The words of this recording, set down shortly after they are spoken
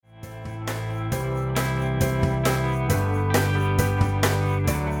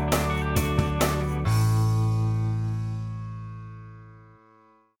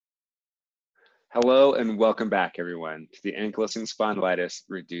Hello and welcome back, everyone, to the Ankylosing Spondylitis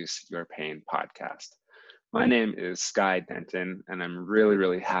Reduce Your Pain podcast. My name is Sky Denton, and I'm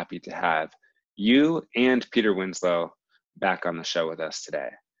really happy to have you and Peter Winslow back on the show with us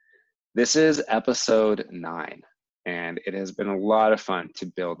today. This is episode 9, and it has been a lot of fun to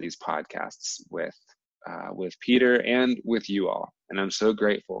build these podcasts with Peter and with you all. And I'm so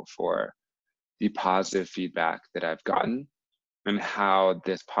grateful for the positive feedback that I've gotten and how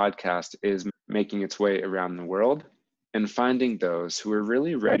this podcast is making its way around the world and finding those who are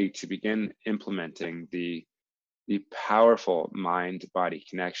really ready to begin implementing the powerful mind-body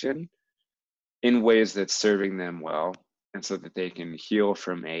connection in ways that's serving them well, and so that they can heal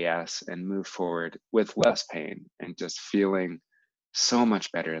from AS and move forward with less pain and just feeling so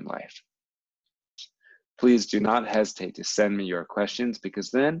much better in life. Please do not hesitate to send me your questions,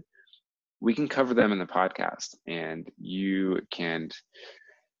 because then we can cover them in the podcast and you can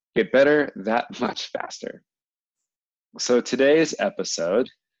get better that much faster. So today's episode,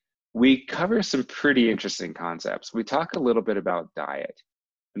 we cover some pretty interesting concepts. We talk a little bit about diet.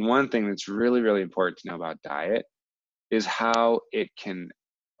 And one thing that's really important to know about diet is how it can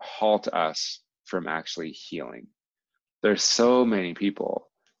halt us from actually healing. There's so many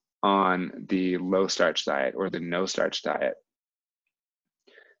people on the low starch diet or the no starch diet,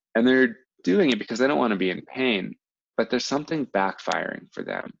 and they're doing it because they don't want to be in pain, but there's something backfiring for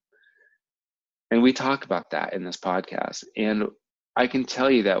them. And we talk about that in this podcast. And I can tell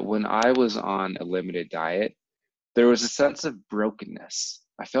you that when I was on a limited diet, there was a sense of brokenness.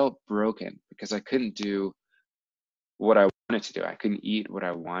 I felt broken because I couldn't do what I wanted to do. I couldn't eat what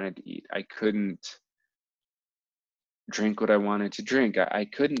I wanted to eat. I couldn't drink what I wanted to drink. I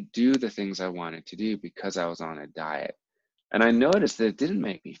couldn't do the things I wanted to do because I was on a diet. And I noticed that it didn't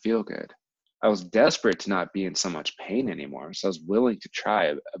make me feel good. I was desperate to not be in so much pain anymore, so I was willing to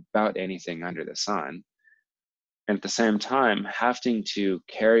try about anything under the sun. And at the same time, having to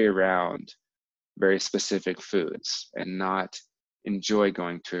carry around very specific foods and not enjoy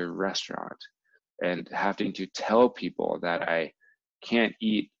going to a restaurant, and having to tell people that I can't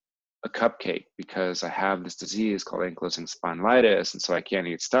eat a cupcake because I have this disease called ankylosing spondylitis, and so I can't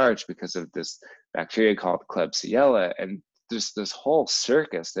eat starch because of this bacteria called Klebsiella. And there's this whole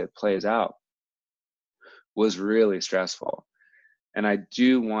circus that plays out was really stressful. And I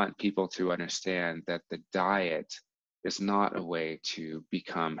do want people to understand that the diet is not a way to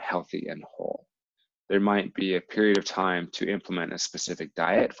become healthy and whole. There might be a period of time to implement a specific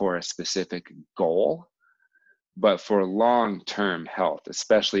diet for a specific goal, but for long-term health,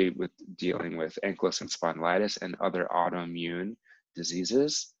 especially with dealing with ankylosing spondylitis and other autoimmune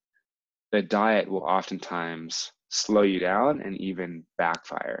diseases, the diet will oftentimes slow you down and even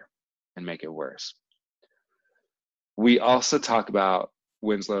backfire and make it worse. We also talk about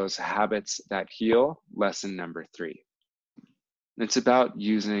Winslow's Habits That Heal, lesson number 3. It's about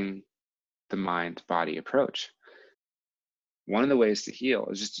using the mind-body approach. One of the ways to heal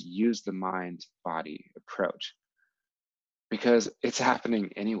is just to use the mind-body approach, because it's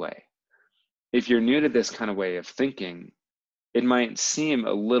happening anyway. If you're new to this kind of way of thinking, it might seem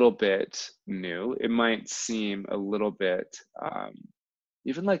a little bit new. It might seem a little bit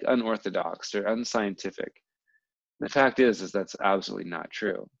even like unorthodox or unscientific. The fact is that's absolutely not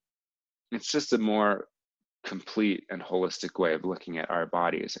true. It's just a more complete and holistic way of looking at our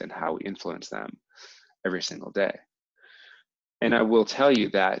bodies and how we influence them every single day. And I will tell you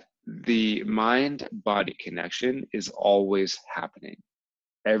that the mind-body connection is always happening,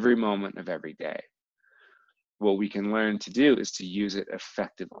 every moment of every day. What we can learn to do is to use it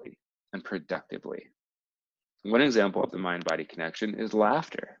effectively and productively. One example of the mind-body connection is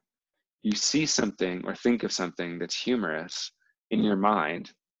laughter. You see something or think of something that's humorous in your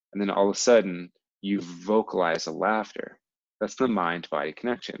mind, and then all of a sudden you vocalize a laughter. That's the mind-body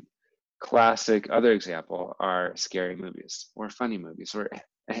connection. Classic other example are scary movies or funny movies or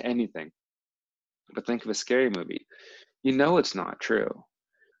anything. But think of a scary movie. You know it's not true,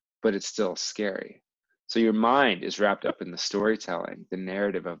 but it's still scary. So your mind is wrapped up in the storytelling, the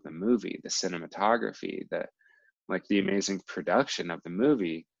narrative of the movie, the cinematography, the amazing production of the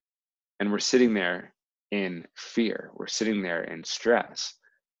movie. And we're sitting there in fear. We're sitting there in stress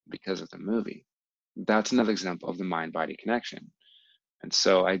because of the movie. That's another example of the mind-body connection. And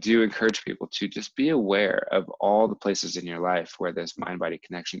so I do encourage people to just be aware of all the places in your life where this mind-body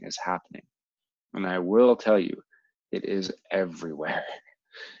connection is happening. And I will tell you, it is everywhere.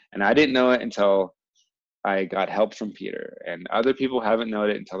 And I didn't know it until I got help from Peter, and other people haven't known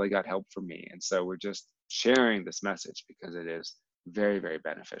it until they got help from me. And so we're just sharing this message because it is very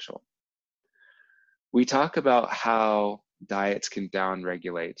beneficial. We talk about how diets can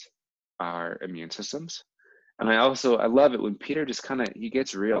downregulate our immune systems. And I love it when Peter just he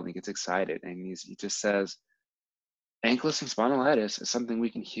gets real and he gets excited and he just says, ankylosing spondylitis is something we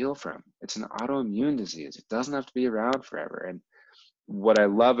can heal from. It's an autoimmune disease. It doesn't have to be around forever. And what I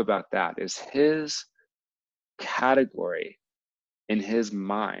love about that is his category in his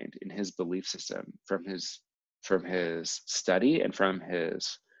mind, in his belief system, from his study and from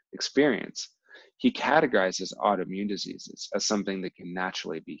his experience. He categorizes autoimmune diseases as something that can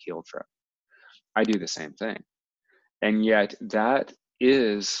naturally be healed from. I do the same thing. And yet that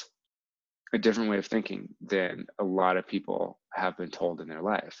is a different way of thinking than a lot of people have been told in their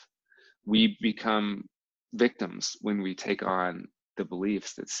life. We become victims when we take on the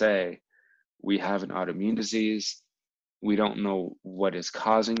beliefs that say we have an autoimmune disease, we don't know what is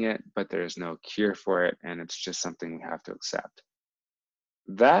causing it, but there's no cure for it, and it's just something we have to accept.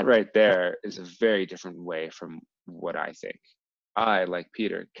 That right there is a very different way from what I think. I, like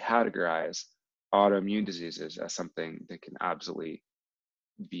Peter, categorize autoimmune diseases as something that can absolutely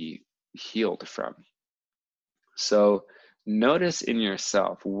be healed from. So notice in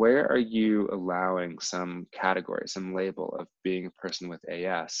yourself, where are you allowing some category, some label of being a person with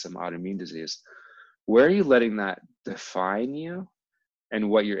AS, some autoimmune disease? Where are you letting that define you and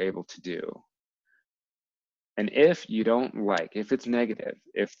what you're able to do? And if you don't if it's negative,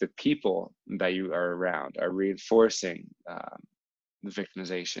 if the people that you are around are reinforcing the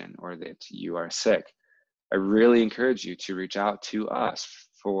victimization or that you are sick, I really encourage you to reach out to us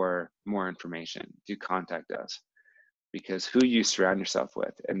for more information, to contact us, because who you surround yourself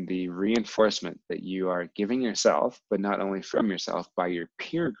with and the reinforcement that you are giving yourself, but not only from yourself, by your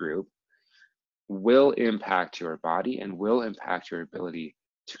peer group, will impact your body and will impact your ability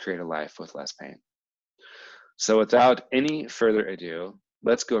to create a life with less pain. So without any further ado,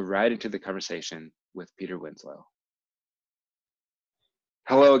 let's go right into the conversation with Peter Winslow.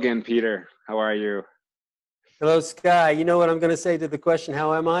 Hello again, Peter. How are you? Hello, Sky. You know what I'm going to say to the question,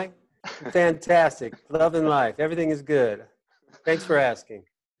 how am I? Fantastic. Love and life. Everything is good. Thanks for asking.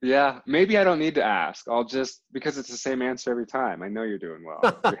 Yeah, maybe I don't need to ask. I'll just, because it's the same answer every time. I know you're doing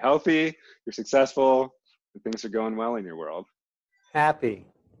well. You're healthy, you're successful, and things are going well in your world. Happy.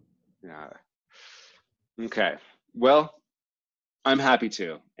 Yeah. Okay. Well, I'm happy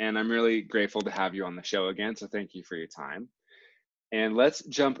to, and I'm really grateful to have you on the show again. So thank you for your time. And let's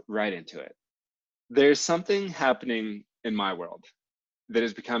jump right into it. There's something happening in my world that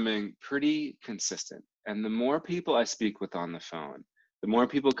is becoming pretty consistent. And the more people I speak with on the phone, the more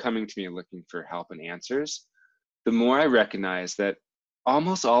people coming to me looking for help and answers, the more I recognize that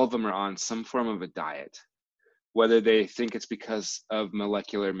almost all of them are on some form of a diet, whether they think it's because of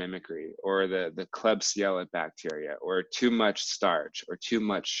molecular mimicry or the Klebsiella bacteria or too much starch or too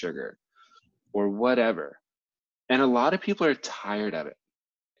much sugar or whatever. And a lot of people are tired of it.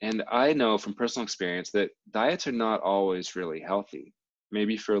 And I know from personal experience that diets are not always really healthy,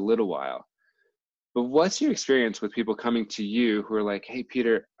 maybe for a little while. But what's your experience with people coming to you who are like, hey,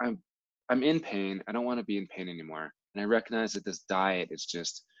 Peter, I'm in pain. I don't want to be in pain anymore. And I recognize that this diet is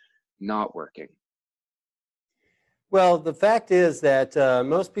just not working. Well, the fact is that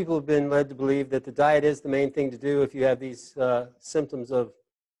most people have been led to believe that the diet is the main thing to do if you have these symptoms of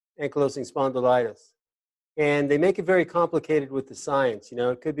ankylosing spondylitis. And they make it very complicated with the science. You know,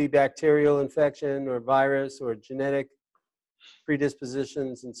 it could be bacterial infection or virus or genetic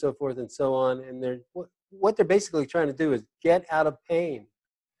predispositions and so forth and so on. And what they're basically trying to do is get out of pain.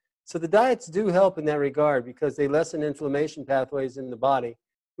 So the diets do help in that regard because they lessen inflammation pathways in the body,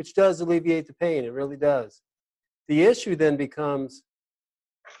 which does alleviate the pain. It really does. The issue then becomes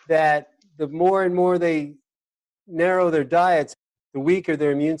that the more and more they narrow their diets, the weaker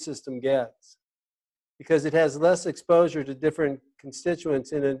their immune system gets because it has less exposure to different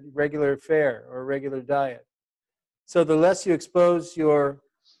constituents in a regular fare or a regular diet. So the less you expose your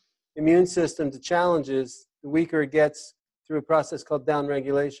immune system to challenges, the weaker it gets through a process called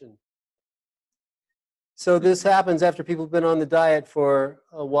downregulation. So this happens after people have been on the diet for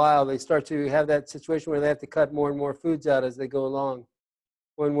a while. They start to have that situation where they have to cut more and more foods out as they go along,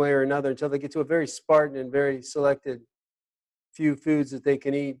 one way or another, until they get to a very Spartan and very selected few foods that they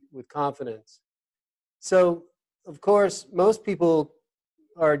can eat with confidence. So, of course, most people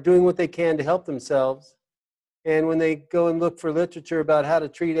are doing what they can to help themselves. And when they go and look for literature about how to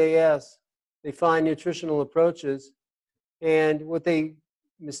treat AS, they find nutritional approaches. And what they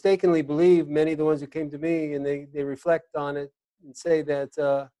mistakenly believe, many of the ones who came to me, and they reflect on it and say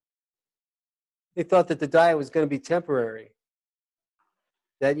that they thought that the diet was going to be temporary.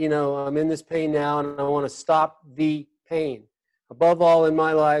 That, you know, I'm in this pain now and I want to stop the pain. Above all in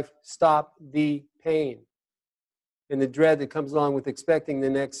my life, stop the pain and the dread that comes along with expecting the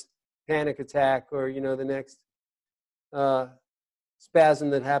next panic attack or, the next spasm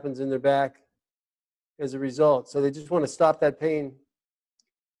that happens in their back as a result. So they just want to stop that pain.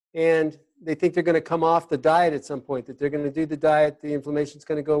 And they think they're going to come off the diet at some point, that they're going to do the diet, the inflammation's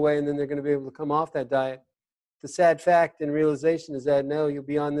going to go away, and then they're going to be able to come off that diet. The sad fact and realization is that, no, you'll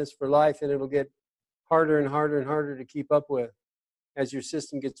be on this for life, and it'll get harder and harder and harder to keep up with as your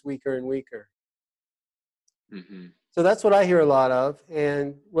system gets weaker and weaker. Mm-hmm. So that's what I hear a lot of.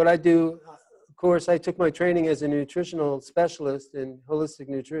 And what I do, of course, I took my training as a nutritional specialist in holistic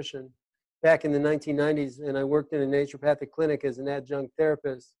nutrition back in the 1990s, and I worked in a naturopathic clinic as an adjunct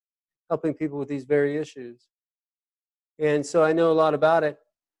therapist, helping people with these very issues. And so I know a lot about it.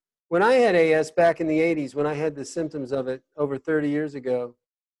 When I had AS back in the 80s, when I had the symptoms of it over 30 years ago,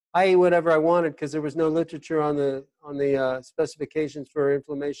 I ate whatever I wanted because there was no literature on the specifications for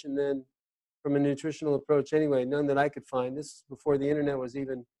inflammation then from a nutritional approach anyway, none that I could find. This is before the internet was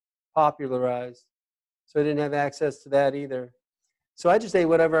even popularized. So I didn't have access to that either. So I just ate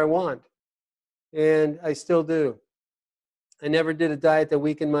whatever I want. And I still do. I never did a diet that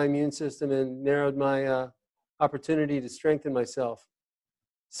weakened my immune system and narrowed my opportunity to strengthen myself.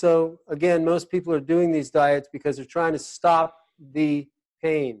 So again, most people are doing these diets because they're trying to stop the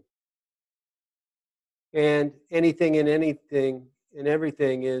pain. And anything and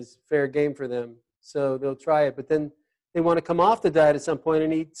everything is fair game for them. So they'll try it, but then they want to come off the diet at some point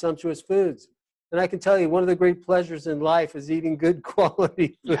and eat sumptuous foods. And I can tell you, one of the great pleasures in life is eating good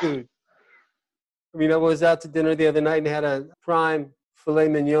quality food. I mean, I was out to dinner the other night and had a prime filet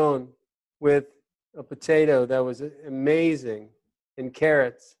mignon with a potato that was amazing and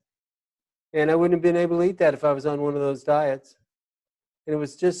carrots. And I wouldn't have been able to eat that if I was on one of those diets. And it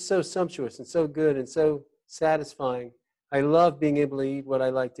was just so sumptuous and so good and so satisfying. I love being able to eat what I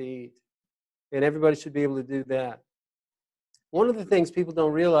like to eat. And everybody should be able to do that. One of the things people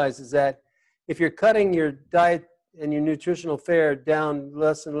don't realize is that if you're cutting your diet and your nutritional fare down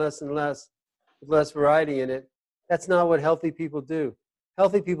less and less and less, with less variety in it, that's not what healthy people do.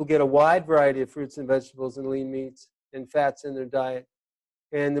 Healthy people get a wide variety of fruits and vegetables and lean meats and fats in their diet.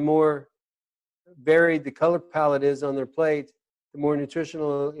 And the more varied the color palette is on their plate, the more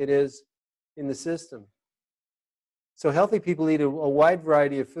nutritional it is in the system. So healthy people eat a wide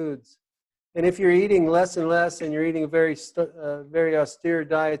variety of foods. And if you're eating less and less and you're eating a very austere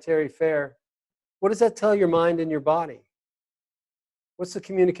dietary fare, what does that tell your mind and your body? What's the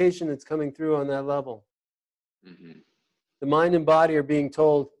communication that's coming through on that level? Mm-hmm. The mind and body are being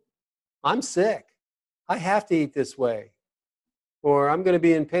told, I'm sick. I have to eat this way. Or I'm going to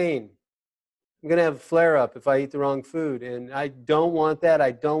be in pain. I'm going to have a flare-up if I eat the wrong food. And I don't want that.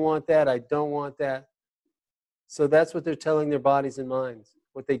 I don't want that. I don't want that. So that's what they're telling their bodies and minds,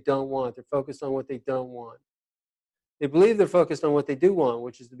 what they don't want. They're focused on what they don't want. They believe they're focused on what they do want,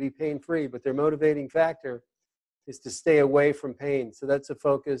 which is to be pain-free, but their motivating factor is to stay away from pain. So that's a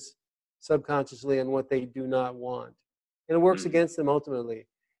focus subconsciously on what they do not want. And it works against them ultimately.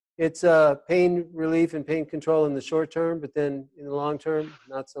 It's pain relief and pain control in the short term, but then in the long term,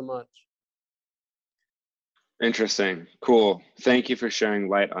 not so much. Interesting. Cool. Thank you for sharing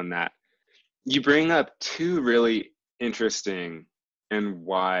light on that. You bring up two really interesting and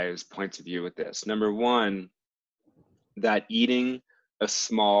wise points of view with this. Number one, that eating a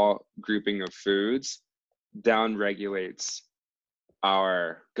small grouping of foods downregulates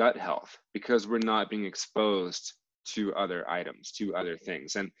our gut health because we're not being exposed to other items, to other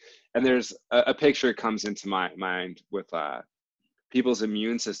things. And there's a picture comes into my mind with people's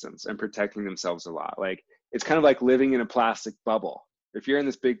immune systems and protecting themselves a lot. Like, it's kind of like living in a plastic bubble. If you're in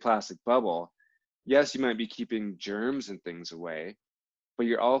this big plastic bubble, yes, you might be keeping germs and things away, but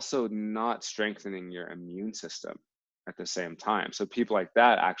you're also not strengthening your immune system at the same time. So people like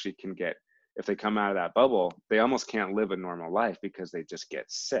that actually can get, if they come out of that bubble, they almost can't live a normal life because they just get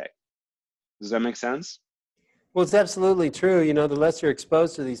sick. Does that make sense? Well, it's absolutely true. You know, the less you're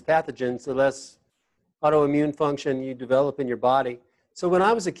exposed to these pathogens, the less autoimmune function you develop in your body. So when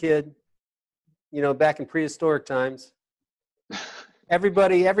I was a kid, you know, back in prehistoric times, every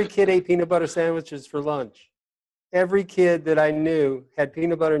kid ate peanut butter sandwiches for lunch. Every kid that I knew had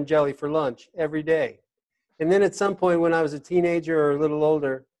peanut butter and jelly for lunch every day. And then at some point when I was a teenager or a little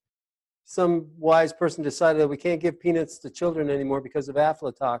older, some wise person decided that we can't give peanuts to children anymore because of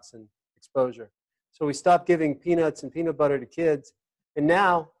aflatoxin exposure. So we stopped giving peanuts and peanut butter to kids. And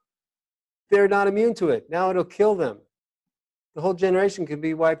now they're not immune to it. Now it'll kill them. The whole generation could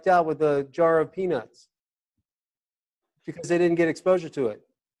be wiped out with a jar of peanuts because they didn't get exposure to it.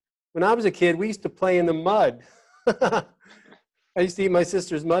 When I was a kid, we used to play in the mud. I used to eat my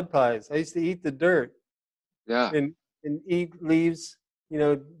sister's mud pies. I used to eat the dirt. Yeah. And eat leaves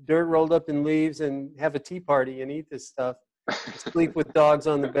dirt rolled up in leaves and have a tea party and eat this stuff. Sleep with dogs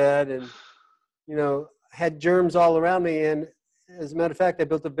on the bed and, had germs all around me. And as a matter of fact, I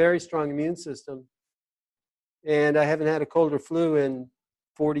built a very strong immune system. And I haven't had a cold or flu in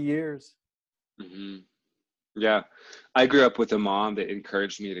 40 years. Hmm. Yeah. I grew up with a mom that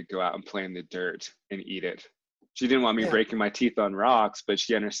encouraged me to go out and play in the dirt and eat it. She didn't want me Yeah. breaking my teeth on rocks, but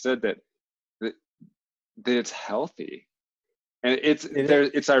she understood that it's healthy. And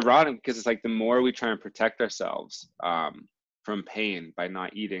it's ironic because it's like the more we try and protect ourselves from pain by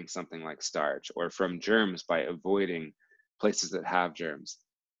not eating something like starch, or from germs by avoiding places that have germs,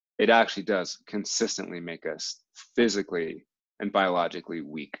 it actually does consistently make us physically and biologically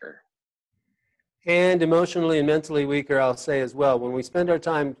weaker. And emotionally and mentally weaker, I'll say as well. When we spend our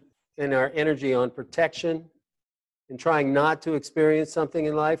time and our energy on protection and trying not to experience something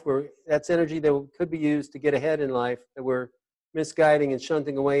in life, where that's energy that could be used to get ahead in life, that we're misguiding and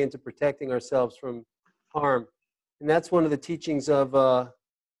shunting away into protecting ourselves from harm. And that's one of the teachings of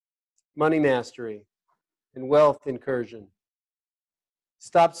money mastery and wealth incursion.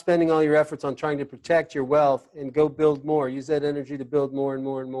 Stop spending all your efforts on trying to protect your wealth and go build more. Use that energy to build more and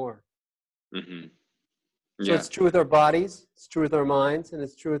more and more. Mm-hmm. So it's true with our bodies, it's true with our minds, and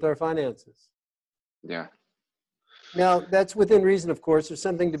it's true with our finances. Yeah. Now, that's within reason, of course. There's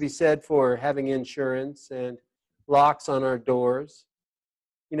something to be said for having insurance and locks on our doors.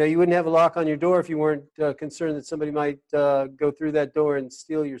 You wouldn't have a lock on your door if you weren't concerned that somebody might go through that door and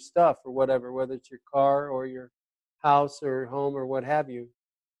steal your stuff or whatever, whether it's your car or your house or home or what have you.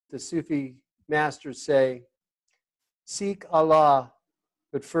 The Sufi masters say, seek Allah,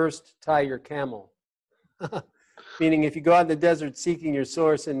 but first tie your camel. Meaning if you go out in the desert seeking your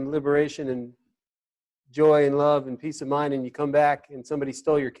source and liberation and joy and love and peace of mind, and you come back and somebody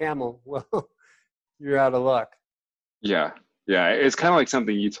stole your camel, well, you're out of luck. Yeah. Yeah. It's kind of like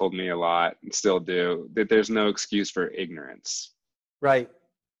something you told me a lot and still do, that there's no excuse for ignorance. Right.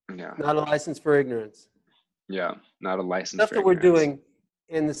 Yeah. Not a license for ignorance. Yeah. Not a license Stuff for that we're ignorance. doing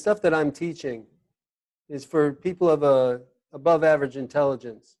and the stuff that I'm teaching is for people of above average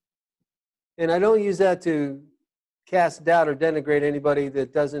intelligence. And I don't use that to cast doubt or denigrate anybody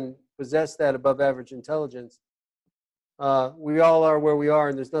that doesn't possess that above average intelligence. We all are where we are,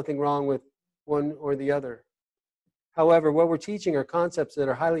 and there's nothing wrong with one or the other. However, what we're teaching are concepts that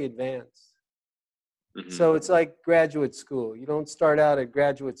are highly advanced. Mm-hmm. So it's like graduate school. You don't start out at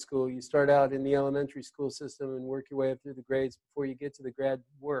graduate school. You start out in the elementary school system and work your way up through the grades before you get to the grad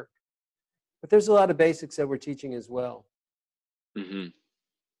work. But there's a lot of basics that we're teaching as well. Mm-hmm.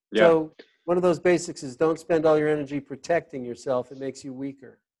 Yeah. So one of those basics is don't spend all your energy protecting yourself. It makes you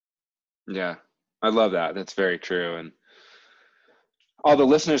weaker. Yeah, I love that. That's very true. And all the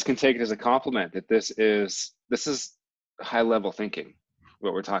listeners can take it as a compliment that this is high level thinking,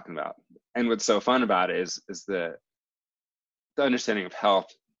 what we're talking about. And what's so fun about it is the understanding of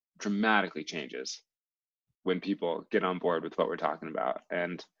health dramatically changes when people get on board with what we're talking about.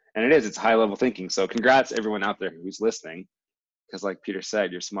 And it's high level thinking. So congrats everyone out there who's listening, because like Peter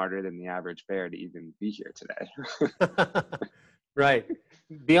said, you're smarter than the average bear to even be here today. Right.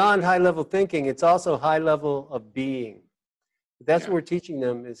 Beyond high level thinking, it's also high level of being. That's what we're teaching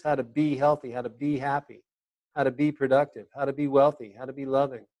them, is how to be healthy, how to be happy, how to be productive, how to be wealthy, how to be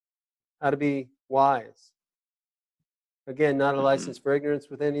loving, how to be wise. Again, not a license for ignorance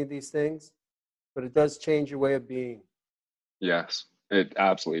with any of these things, but it does change your way of being. Yes, it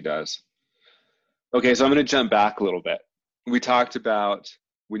absolutely does. Okay, so I'm going to jump back a little bit. We talked about,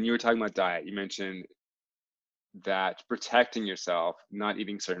 when you were talking about diet, you mentioned that protecting yourself, not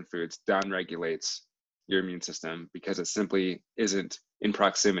eating certain foods, downregulates your immune system because it simply isn't in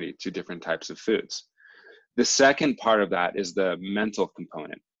proximity to different types of foods. The second part of that is the mental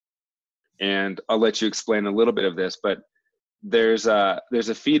component. And I'll let you explain a little bit of this, but there's a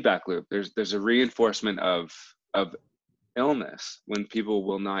feedback loop. There's a reinforcement of illness when people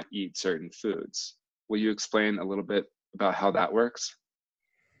will not eat certain foods. Will you explain a little bit about how that works?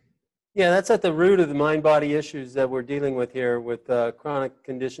 Yeah, that's at the root of the mind-body issues that we're dealing with here with chronic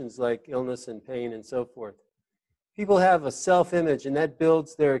conditions like illness and pain and so forth. People have a self-image, and that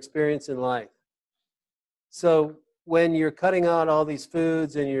builds their experience in life. So when you're cutting out all these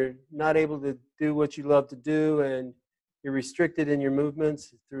foods and you're not able to do what you love to do and you're restricted in your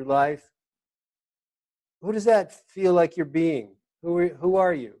movements through life, who does that feel like you're being? Who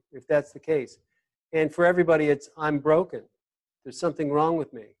are you, if that's the case? And for everybody, it's, I'm broken. There's something wrong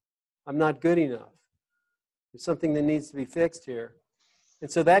with me. I'm not good enough. There's something that needs to be fixed here. And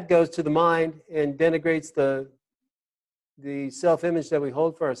so that goes to the mind and denigrates the self-image that we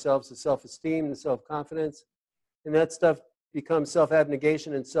hold for ourselves, the self-esteem, the self-confidence. And that stuff becomes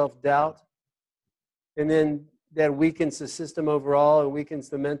self-abnegation and self-doubt. And then that weakens the system overall. It weakens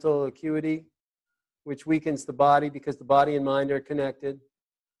the mental acuity, which weakens the body because the body and mind are connected.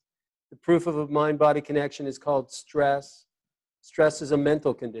 The proof of a mind-body connection is called stress. Stress is a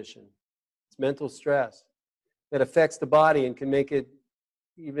mental condition. It's mental stress that affects the body and can make it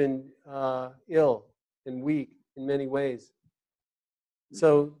even ill and weak in many ways.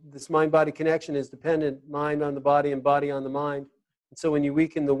 So this mind-body connection is dependent, mind on the body and body on the mind. And so when you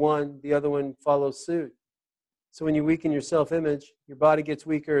weaken the one, the other one follows suit. So when you weaken your self-image, your body gets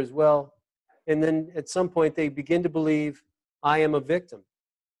weaker as well. And then at some point they begin to believe, I am a victim.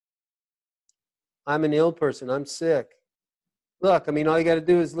 I'm an ill person. I'm sick. Look, I mean, all you got to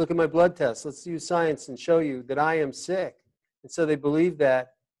do is look at my blood tests. Let's use science and show you that I am sick. And so they believe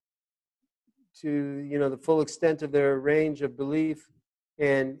that to, the full extent of their range of belief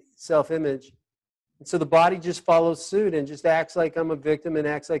and self-image. And so the body just follows suit and just acts like I'm a victim and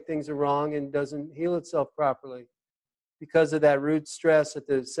acts like things are wrong and doesn't heal itself properly because of that root stress at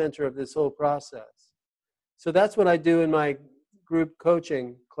the center of this whole process. So that's what I do in my group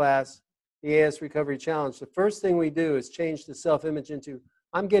coaching class, the AS Recovery Challenge. The first thing we do is change the self-image into,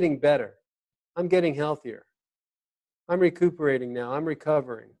 I'm getting better. I'm getting healthier. I'm recuperating now. I'm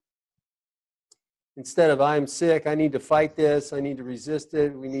recovering. Instead of, I'm sick, I need to fight this, I need to resist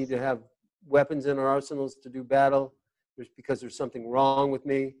it, we need to have weapons in our arsenals to do battle because there's something wrong with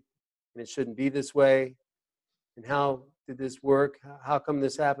me and it shouldn't be this way. And how did this work? How come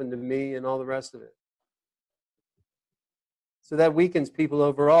this happened to me? And all the rest of it. So that weakens people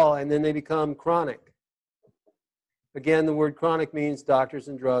overall, and then they become chronic. Again, the word chronic means doctors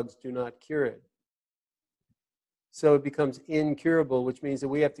and drugs do not cure it. So it becomes incurable, which means that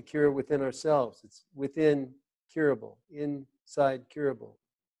we have to cure it within ourselves. It's within curable, inside curable,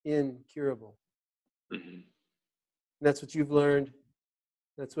 incurable. Mm-hmm. And that's what you've learned.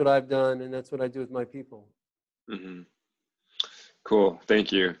 That's what I've done, and that's what I do with my people. Mm-hmm. Cool.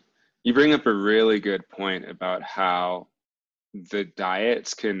 Thank you. You bring up a really good point about how the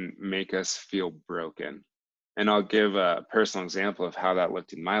diets can make us feel broken. And I'll give a personal example of how that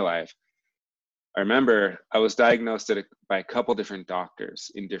looked in my life. I remember I was diagnosed by a couple different doctors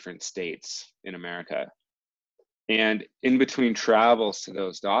in different states in America. And in between travels to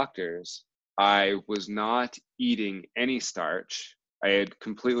those doctors, I was not eating any starch. I had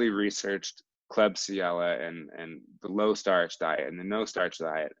completely researched Klebsiella and the low starch diet and the no starch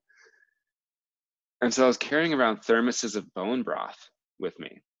diet. And so I was carrying around thermoses of bone broth with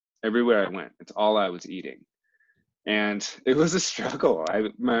me everywhere I went. It's all I was eating. And it was a struggle.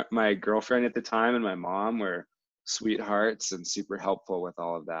 My girlfriend at the time and my mom were sweethearts and super helpful with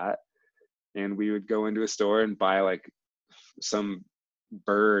all of that. And we would go into a store and buy like some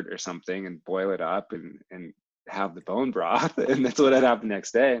bird or something and boil it up and have the bone broth. And that's what had happened the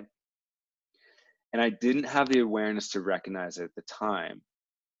next day. And I didn't have the awareness to recognize it at the time,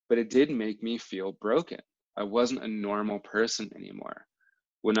 but it did make me feel broken. I wasn't a normal person anymore.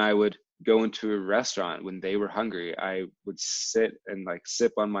 When I would go into a restaurant when they were hungry, I would sit and like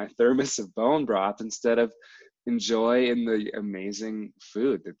sip on my thermos of bone broth instead of enjoy in the amazing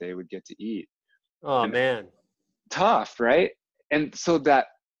food that they would get to eat. Oh, and man. Tough, right? And so that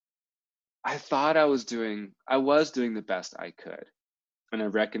I thought I was doing the best I could. And I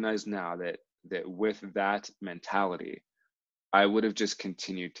recognize now that with that mentality, I would have just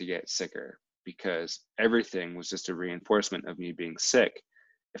continued to get sicker because everything was just a reinforcement of me being sick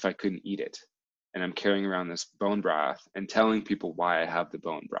if I couldn't eat it. And I'm carrying around this bone broth and telling people why I have the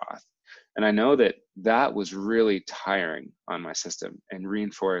bone broth. And I know that was really tiring on my system and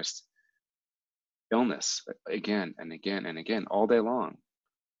reinforced illness again and again and again all day long.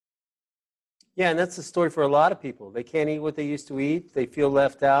 Yeah, and that's the story for a lot of people. They can't eat what they used to eat. They feel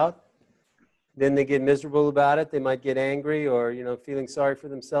left out. Then they get miserable about it. They might get angry or, feeling sorry for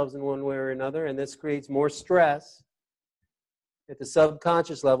themselves in one way or another. And this creates more stress at the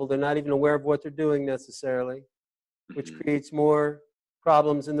subconscious level. They're not even aware of what they're doing necessarily, which creates more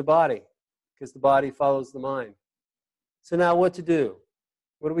problems in the body because the body follows the mind. So now what to do?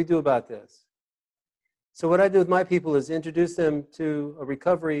 What do we do about this? So what I do with my people is introduce them to a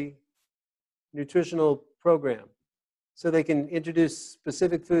recovery nutritional program so they can introduce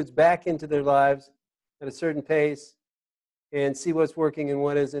specific foods back into their lives at a certain pace and see what's working and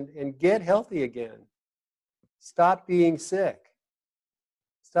what isn't and get healthy again. Stop being sick.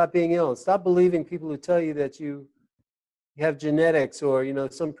 Stop being ill. Stop believing people who tell you that you have genetics or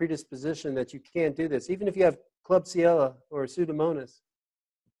some predisposition that you can't do this. Even if you have Klebsiella or Pseudomonas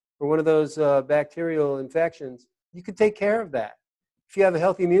or one of those bacterial infections, you can take care of that. If you have a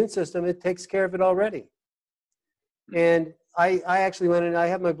healthy immune system, it takes care of it already. And I actually went in, I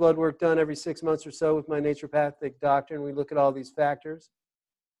have my blood work done every 6 months or so with my naturopathic doctor, and we look at all these factors.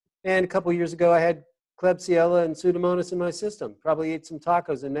 And a couple years ago, I had Klebsiella and Pseudomonas in my system. Probably ate some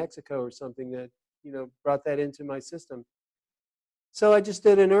tacos in Mexico or something that, brought that into my system. So I just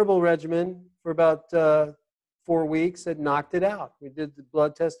did an herbal regimen for about 4 weeks that knocked it out. We did the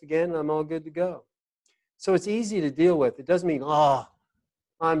blood test again, and I'm all good to go. So it's easy to deal with. It doesn't mean, oh,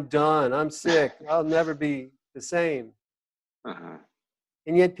 I'm done, I'm sick, I'll never be the same. Uh-huh.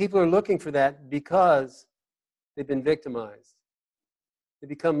 And yet people are looking for that because they've been victimized. They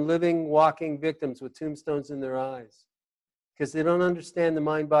become living, walking victims with tombstones in their eyes because they don't understand the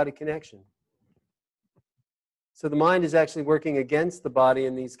mind-body connection. So the mind is actually working against the body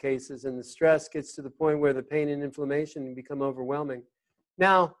in these cases, and the stress gets to the point where the pain and inflammation become overwhelming.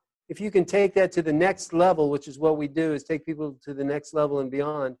 Now, if you can take that to the next level, which is what we do, is take people to the next level and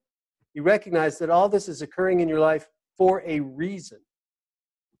beyond, you recognize that all this is occurring in your life for a reason.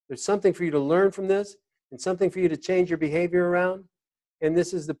 There's something for you to learn from this and something for you to change your behavior around. And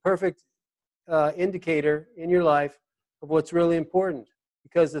this is the perfect indicator in your life of what's really important,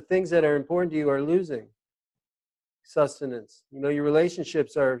 because the things that are important to you are losing sustenance. Your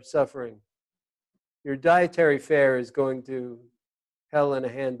relationships are suffering. Your dietary fare is going to hell in a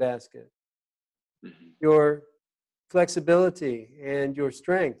handbasket. Mm-hmm. Your flexibility and your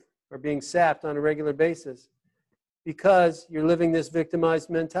strength are being sapped on a regular basis because you're living this victimized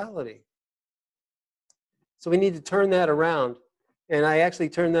mentality. So we need to turn that around. And I actually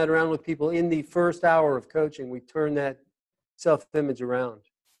turn that around with people in the first hour of coaching. We turn that self-image around.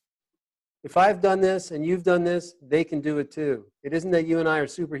 If I've done this and you've done this, they can do it too. It isn't that you and I are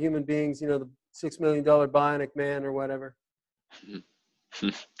superhuman beings, the $6 million bionic man or whatever.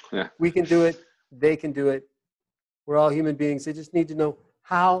 Yeah. We can do it. They can do it. We're all human beings. They just need to know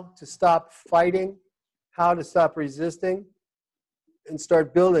how to stop fighting, how to stop resisting, and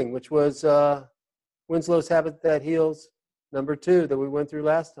start building, which was Winslow's Habit That Heals, number 2 that we went through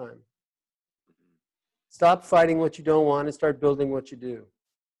last time. Stop fighting what you don't want and start building what you do.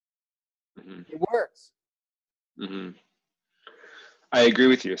 Mm-hmm. It works. Mm-hmm. I agree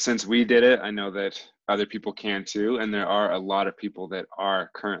with you. Since we did it, I know that other people can too. And there are a lot of people that are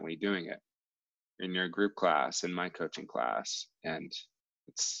currently doing it in your group class, in my coaching class. And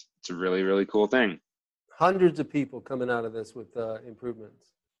it's a really, really cool thing. Hundreds of people coming out of this with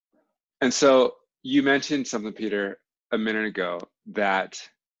improvements. And so you mentioned something, Peter, a minute ago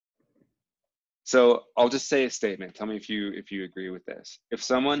so I'll just say a statement. Tell me if you agree with this. If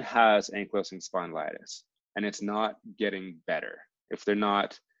someone has ankylosing spondylitis and it's not getting better, if they're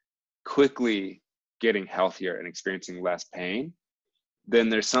not quickly getting healthier and experiencing less pain, then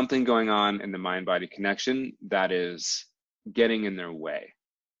there's something going on in the mind-body connection that is getting in their way.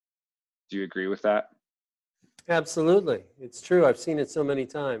 Do you agree with that? Absolutely. It's true. I've seen it so many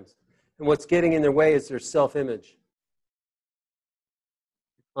times. And what's getting in their way is their self-image.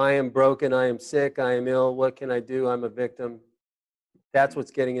 I am broken, I am sick, I am ill, what can I do? I'm a victim. That's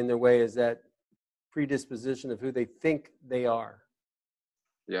what's getting in their way, is that predisposition of who they think they are.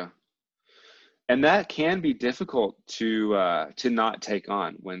 Yeah. And that can be difficult to not take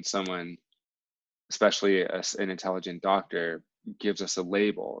on when someone, especially an intelligent doctor, gives us a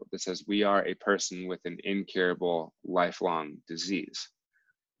label that says we are a person with an incurable lifelong disease.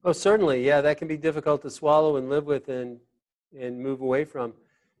 Oh, certainly. Yeah, that can be difficult to swallow and live with and move away from.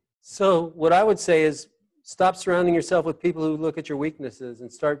 So what I would say is stop surrounding yourself with people who look at your weaknesses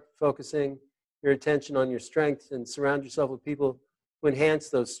and start focusing your attention on your strengths, and surround yourself with people who enhance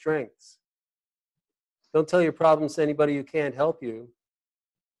those strengths. Don't tell your problems to anybody who can't help you.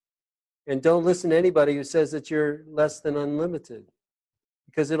 And don't listen to anybody who says that you're less than unlimited,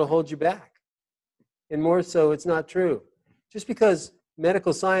 because it'll hold you back. And more so, it's not true. Just because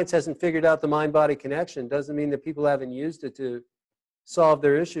medical science hasn't figured out the mind-body connection doesn't mean that people haven't used it to solve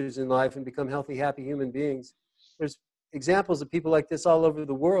their issues in life and become healthy, happy human beings. There's examples of people like this all over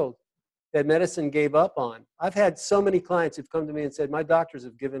the world that medicine gave up on. I've had so many clients who've come to me and said, my doctors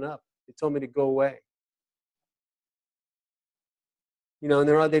have given up. They told me to go away.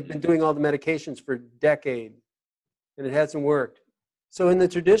 And they've been doing all the medications for a decade, and it hasn't worked. So in the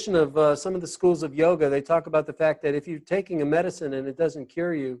tradition of some of the schools of yoga, they talk about the fact that if you're taking a medicine and it doesn't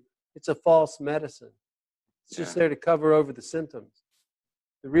cure you, it's a false medicine. It's just there to cover over the symptoms.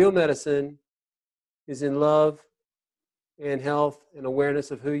 The real medicine is in love and health and awareness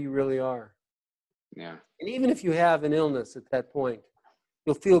of who you really are. Yeah. And even if you have an illness at that point,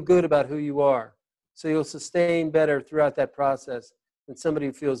 you'll feel good about who you are. So you'll sustain better throughout that process than somebody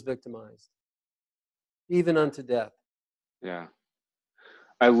who feels victimized, even unto death. Yeah.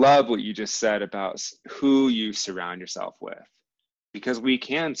 I love what you just said about who you surround yourself with, because we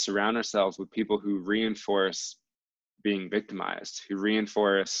can surround ourselves with people who reinforce being victimized, who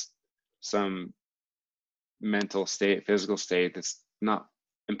reinforce some mental state, physical state that's not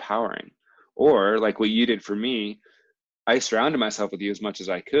empowering. Or like what you did for me, I surrounded myself with you as much as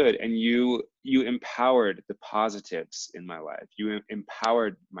I could, and you empowered the positives in my life. You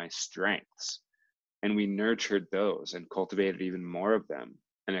empowered my strengths, and we nurtured those and cultivated even more of them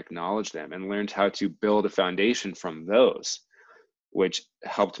and acknowledged them and learned how to build a foundation from those, which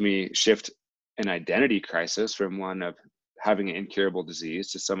helped me shift an identity crisis from one of having an incurable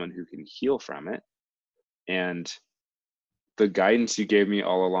disease to someone who can heal from it. And the guidance you gave me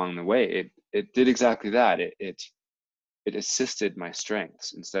all along the way, it did exactly that. It assisted my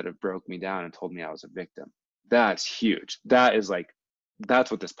strengths instead of broke me down and told me I was a victim. That's huge. That's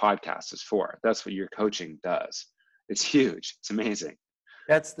what this podcast is for. That's what your coaching does. It's huge. It's amazing.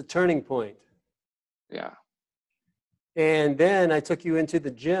 That's the turning point. Yeah. And then I took you into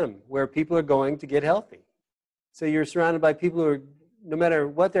the gym where people are going to get healthy. So you're surrounded by people who are, no matter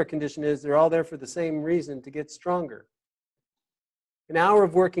what their condition is, they're all there for the same reason, to get stronger. An hour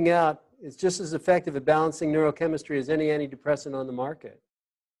of working out is just as effective at balancing neurochemistry as any antidepressant on the market.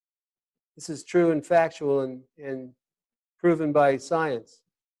 This is true and factual and proven by science.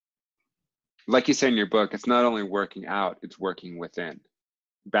 Like you say in your book, it's not only working out, it's working within.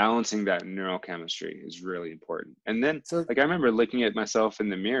 Balancing that neurochemistry is really important. And then, like, I remember looking at myself in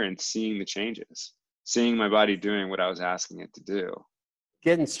the mirror and seeing the changes, seeing my body doing what I was asking it to do.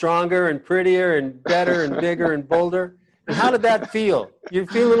 Getting stronger and prettier and better and bigger and bolder. And how did that feel? You're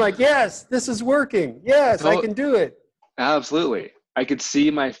feeling like, yes, this is working. Yes, I can do it. Absolutely. I could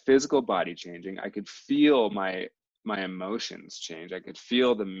see my physical body changing. I could feel my emotions change. I could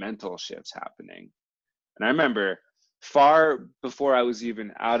feel the mental shifts happening. And I remember far before I was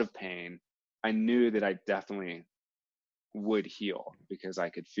even out of pain, I knew that I definitely would heal because I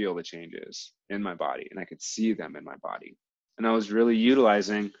could feel the changes in my body and I could see them in my body. And I was really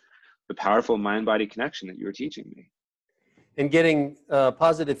utilizing the powerful mind-body connection that you were teaching me. And getting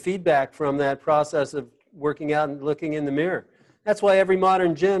positive feedback from that process of working out and looking in the mirror. That's why every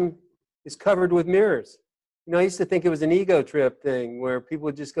modern gym is covered with mirrors. You know, I used to think it was an ego trip thing where people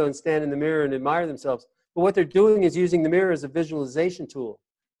would just go and stand in the mirror and admire themselves. But what they're doing is using the mirror as a visualization tool.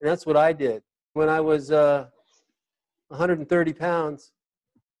 And that's what I did. When I was 130 pounds,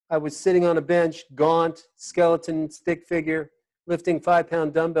 I was sitting on a bench, gaunt, skeleton, stick figure, lifting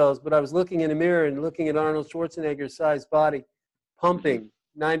 5-pound dumbbells, but I was looking in a mirror and looking at Arnold Schwarzenegger's sized body, pumping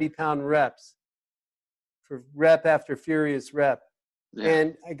 90-pound reps for rep after furious rep. Yeah.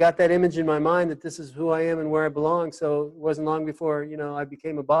 And I got that image in my mind that this is who I am and where I belong. So it wasn't long before, you know, I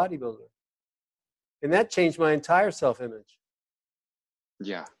became a bodybuilder. And that changed my entire self-image.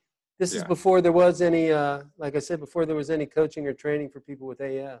 Yeah. This is before there was any, like I said, before there was any coaching or training for people with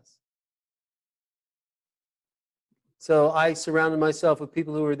AS. So I surrounded myself with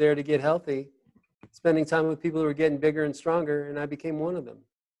people who were there to get healthy, spending time with people who were getting bigger and stronger, and I became one of them.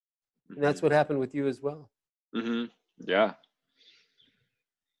 And that's what happened with you as well. Mm-hmm. Yeah.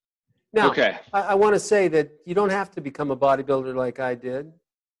 Now, okay. I want to say that you don't have to become a bodybuilder like I did.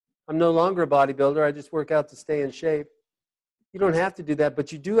 I'm no longer a bodybuilder. I just work out to stay in shape. You don't have to do that,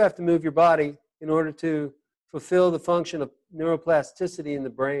 but you do have to move your body in order to fulfill the function of neuroplasticity in the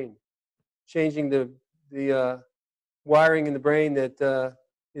brain, changing the wiring in the brain that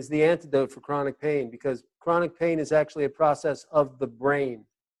is the antidote for chronic pain, because chronic pain is actually a process of the brain.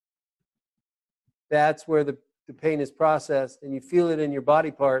 That's where the pain is processed, and you feel it in your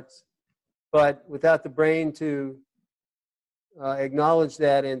body parts, but without the brain to acknowledge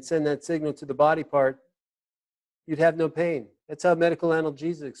that and send that signal to the body part, you'd have no pain. That's how medical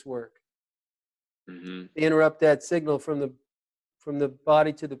analgesics work. Mm-hmm. They interrupt that signal from the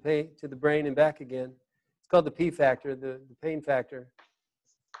body to the brain and back again. It's called the P factor, the pain factor.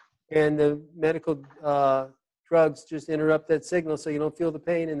 And the medical drugs just interrupt that signal so you don't feel the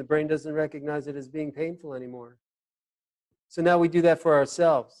pain, and the brain doesn't recognize it as being painful anymore. So now we do that for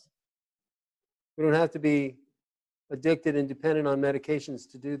ourselves. We don't have to be addicted and dependent on medications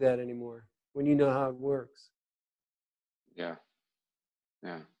to do that anymore when you know how it works. Yeah.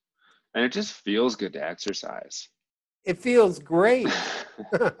 Yeah. And it just feels good to exercise. It feels great.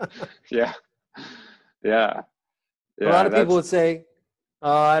 Yeah. Yeah. A lot of people would say,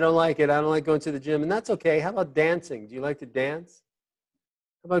 oh, I don't like it. I don't like going to the gym. And that's okay. How about dancing? Do you like to dance?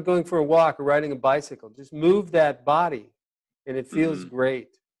 How about going for a walk or riding a bicycle? Just move that body, and it feels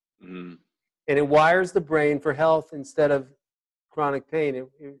great. Mm-hmm. And it wires the brain for health instead of chronic pain. It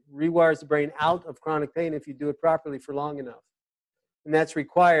rewires the brain out of chronic pain if you do it properly for long enough. And that's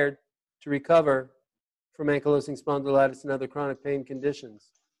required to recover from ankylosing spondylitis and other chronic pain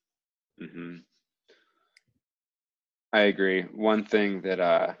conditions. Hmm. I agree. One thing that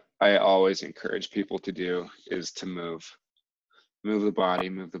I always encourage people to do is to move. Move the body,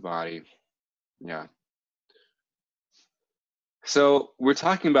 move the body. Yeah. So we're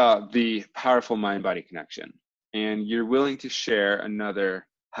talking about the powerful mind-body connection, and you're willing to share another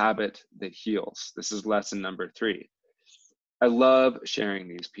habit that heals. This is lesson number 3. I love sharing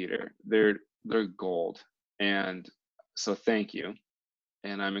these, Peter. They're gold. And so thank you.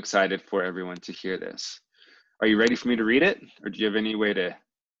 And I'm excited for everyone to hear this. Are you ready for me to read it? Or do you have any way to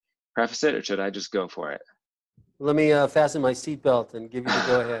preface it, or should I just go for it? Let me fasten my seatbelt and give you the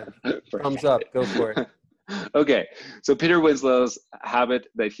go-ahead. Thumbs up. Go for it. Okay. So Peter Winslow's habit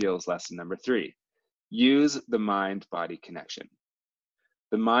that heals, lesson number 3. Use the mind-body connection.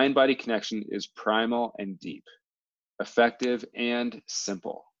 The mind-body connection is primal and deep, effective and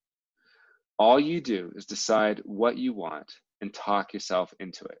simple. All you do is decide what you want and talk yourself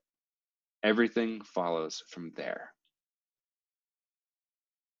into it. Everything follows from there.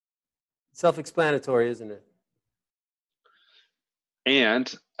 Self-explanatory, isn't it?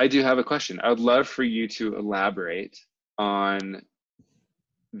 And I do have a question. I would love for you to elaborate on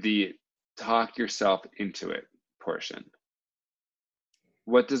the talk yourself into it portion.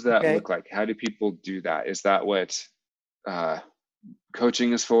 What does that look like? How do people do that? Is that what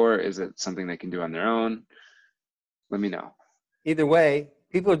coaching is for? Is it something they can do on their own? Let me know. Either way,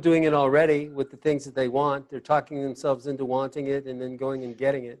 people are doing it already with the things that they want. They're talking themselves into wanting it and then going and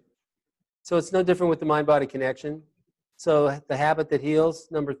getting it. So it's no different with the mind-body connection. So the habit that heals,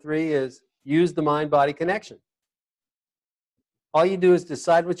 number 3, is use the mind-body connection. All you do is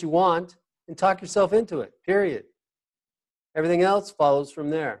decide what you want and talk yourself into it, period. Everything else follows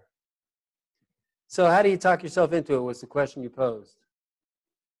from there. So how do you talk yourself into it was the question you posed.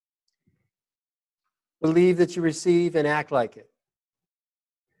 Believe that you receive and act like it.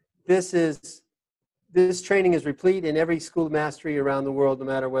 This training is replete in every school of mastery around the world, no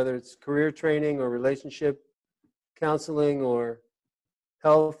matter whether it's career training or relationship counseling or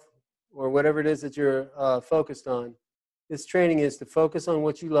health or whatever it is that you're focused on. This training is to focus on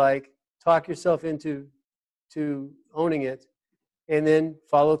what you like, talk yourself into owning it, and then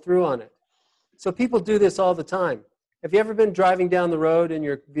follow through on it. So people do this all the time. Have you ever been driving down the road in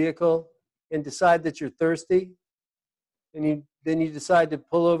your vehicle and decide that you're thirsty? And then you decide to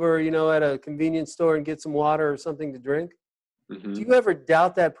pull over, at a convenience store and get some water or something to drink? Mm-hmm. Do you ever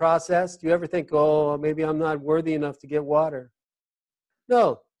doubt that process? Do you ever think, oh, maybe I'm not worthy enough to get water?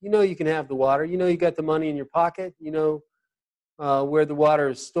 No, you can have the water. You got the money in your pocket. Where the water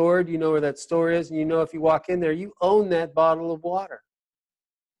is stored. You know where that store is. And if you walk in there, you own that bottle of water.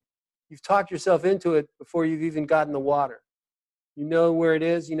 You've talked yourself into it before you've even gotten the water. You know where it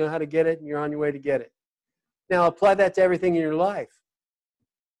is. You know how to get it. And you're on your way to get it. Now, apply that to everything in your life.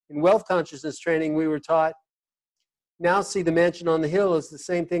 In wealth consciousness training, we were taught, now see the mansion on the hill is the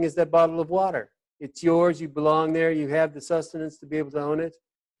same thing as that bottle of water. It's yours. You belong there. You have the sustenance to be able to own it.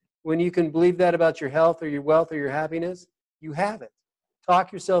 When you can believe that about your health or your wealth or your happiness, you have it.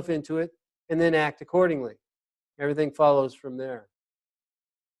 Talk yourself into it and then act accordingly. Everything follows from there.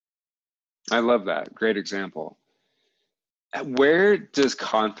 I love that. Great example. Where does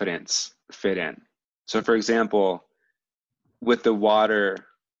confidence fit in? So for example, with the water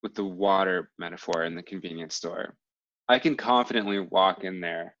metaphor in the convenience store, I can confidently walk in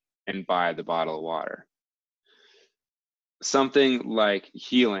there and buy the bottle of water. Something like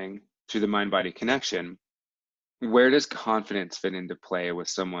healing through the mind-body connection, where does confidence fit into play with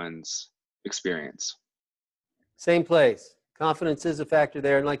someone's experience? Same place. Confidence is a factor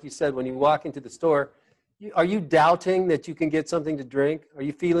there. And like you said, when you walk into the store, are you doubting that you can get something to drink? Are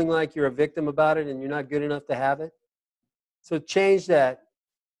you feeling like you're a victim about it and you're not good enough to have it? So change that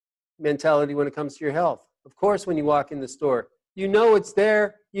mentality when it comes to your health. Of course, when you walk in the store, you know it's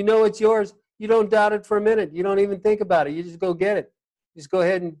there. You know it's yours. You don't doubt it for a minute. You don't even think about it. You just go get it. You just go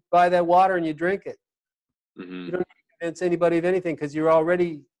ahead and buy that water and you drink it. Mm-hmm. You don't need to convince anybody of anything because you're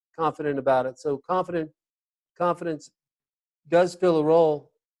already confident about it. So confidence does fill a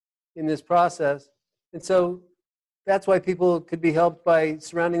role in this process. And so that's why people could be helped by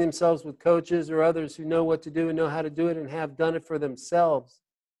surrounding themselves with coaches or others who know what to do and know how to do it and have done it for themselves,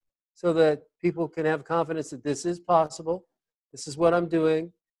 so that people can have confidence that this is possible, this is what I'm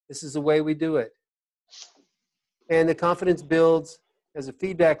doing, this is the way we do it. And the confidence builds as a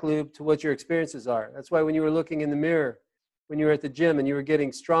feedback loop to what your experiences are. That's why when you were looking in the mirror, when you were at the gym and you were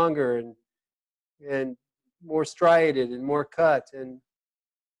getting stronger and more striated and more cut and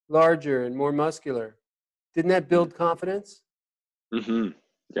larger and more muscular, didn't that build confidence? Mm-hmm.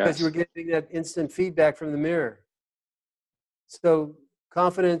 because you were Yes. getting that instant feedback from the mirror. So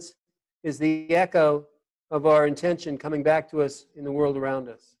confidence is the echo of our intention coming back to us in the world around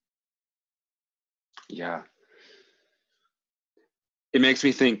us. Yeah. It makes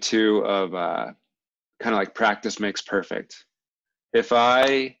me think too of kind of like practice makes perfect. If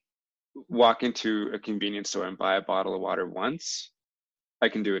I walk into a convenience store and buy a bottle of water once, I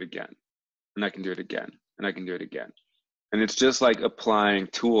can do it again, and I can do it again, and I can do it again. And it's just like applying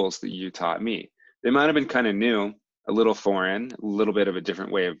tools that you taught me. They might have been kind of new, a little foreign, a little bit of a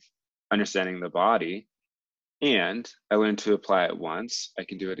different way of understanding the body. And I learned to apply it once, I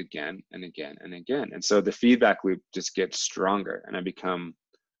can do it again and again and again. And so the feedback loop just gets stronger and I become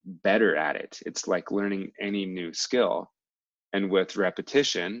better at it. It's like learning any new skill. And with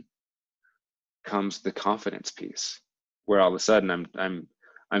repetition comes the confidence piece, where all of a sudden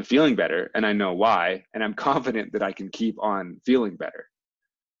I'm feeling better and I know why, and I'm confident that I can keep on feeling better.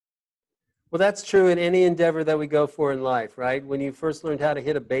 Well, that's true in any endeavor that we go for in life, right? When you first learned how to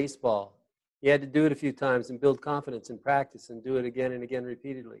hit a baseball, you had to do it a few times and build confidence and practice and do it again and again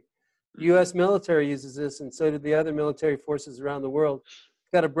repeatedly. The U.S. military uses this, and so did the other military forces around the world.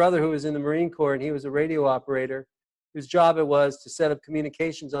 I've got a brother who was in the Marine Corps, and he was a radio operator whose job it was to set up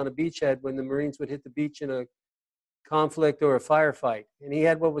communications on a beachhead when the Marines would hit the beach in a conflict or a firefight. And he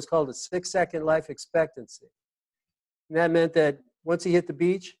had what was called a 6-second life expectancy. And that meant that once he hit the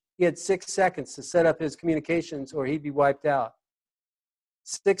beach, he had 6 seconds to set up his communications or he'd be wiped out.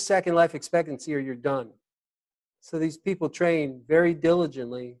 6-second life expectancy or you're done. So these people train very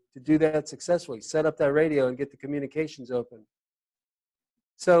diligently to do that successfully, set up that radio and get the communications open.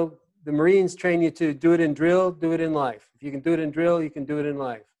 So the Marines train you to do it in drill, do it in life. If you can do it in drill, you can do it in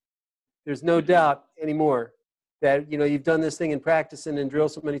life. There's no doubt anymore that you've done this thing in practice and in drill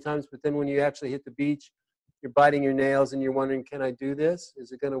so many times, but then when you actually hit the beach, you're biting your nails and you're wondering, can I do this?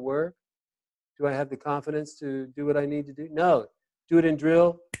 Is it going to work? Do I have the confidence to do what I need to do? No. Do it in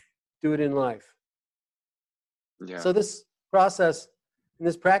drill, do it in life. Yeah. So this process and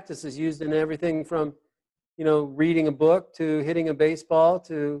this practice is used in everything from, reading a book to hitting a baseball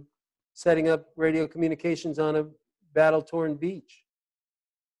to setting up radio communications on a battle-torn beach.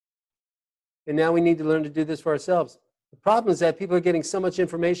 And now we need to learn to do this for ourselves. The problem is that people are getting so much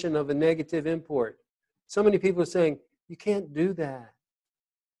information of a negative import. So many people are saying, you can't do that.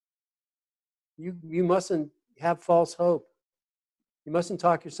 You mustn't have false hope. You mustn't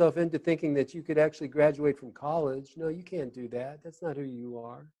talk yourself into thinking that you could actually graduate from college. No, you can't do that. That's not who you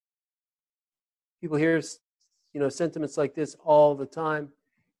are. People hear, sentiments like this all the time,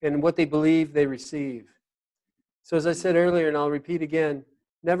 and what they believe, they receive. So as I said earlier, and I'll repeat again,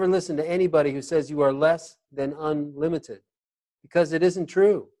 never listen to anybody who says you are less than unlimited, because it isn't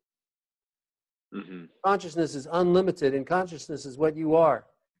true. Mm-hmm. Consciousness is unlimited, and consciousness is what you are.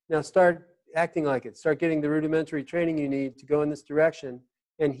 Now start acting like it. Start getting the rudimentary training you need to go in this direction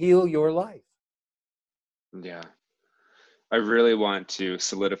and heal your life. Yeah. I really want to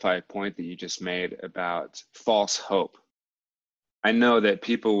solidify a point that you just made about false hope. I know that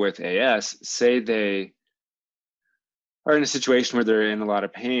people with AS say they are in a situation where they're in a lot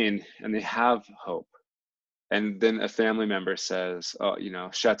of pain and they have hope. And then a family member says, oh,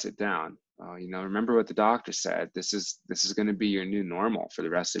 shuts it down. Oh, remember what the doctor said. This is going to be your new normal for the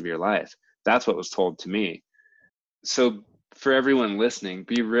rest of your life. That's what was told to me. So for everyone listening,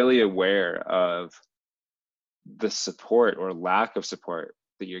 be really aware of the support or lack of support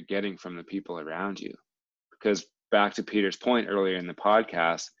that you're getting from the people around you. Because back to Peter's point earlier in the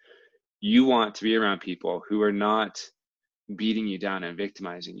podcast, you want to be around people who are not beating you down and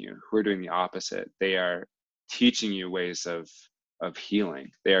victimizing you, who are doing the opposite. They are teaching you ways of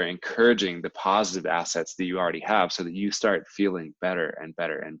healing. They are encouraging the positive assets that you already have so that you start feeling better and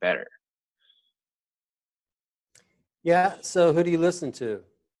better and better. Yeah, so who do you listen to?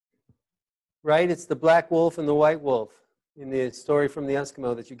 Right? It's the black wolf and the white wolf in the story from the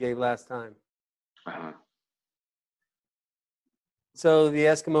Eskimo that you gave last time. Uh-huh. So the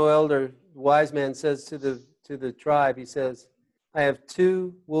Eskimo elder, wise man, says to the tribe, he says, I have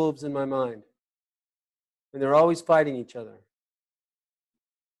 2 wolves in my mind, and they're always fighting each other.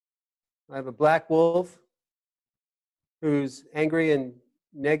 I have a black wolf who's angry and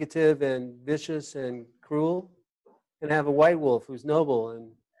negative and vicious and cruel, and I have a white wolf who's noble and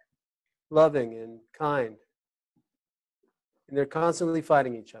loving and kind. And they're constantly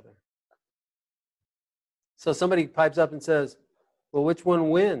fighting each other. So somebody pipes up and says, well, which one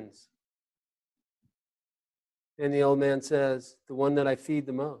wins? And the old man says, the one that I feed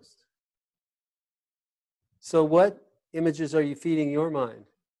the most. So what images are you feeding your mind?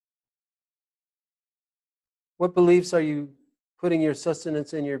 What beliefs are you putting your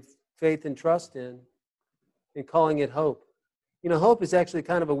sustenance and your faith and trust in and calling it hope. You know, hope is actually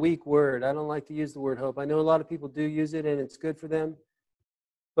kind of a weak word. I don't like to use the word hope. I know a lot of people do use it and it's good for them.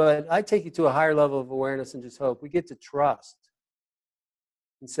 But I take you to a higher level of awareness than just hope. We get to trust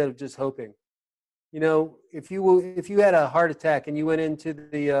instead of just hoping. You know, if you had a heart attack and you went into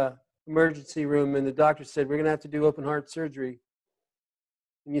the emergency room and the doctor said, we're going to have to do open heart surgery.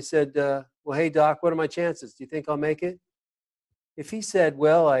 And you said, well, hey, doc, what are my chances? Do you think I'll make it? If he said,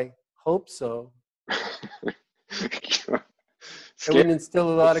 well, I hope so, it wouldn't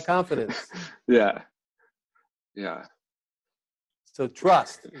instill a lot of confidence. Yeah. Yeah. So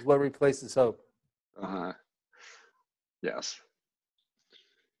trust is what replaces hope. Uh-huh. Yes.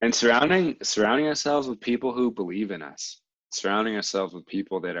 And surrounding ourselves with people who believe in us, surrounding ourselves with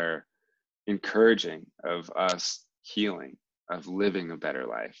people that are encouraging of us healing, of living a better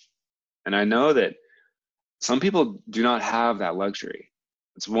life. And I know that some people do not have that luxury.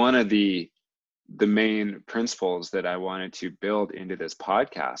 It's one of the main principles that I wanted to build into this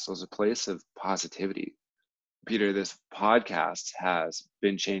podcast was a place of positivity. Peter, this podcast has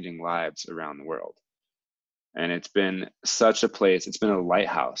been changing lives around the world. And it's been such a place, it's been a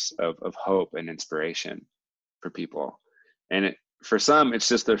lighthouse of hope and inspiration for people. And for some, it's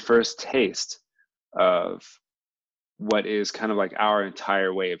just their first taste of what is kind of like our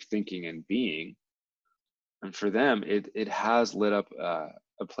entire way of thinking and being. And for them, it has lit up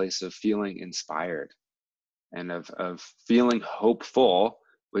a place of feeling inspired and of feeling hopeful,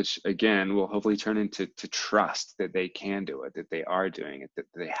 which again will hopefully turn into trust that they can do it, that they are doing it, that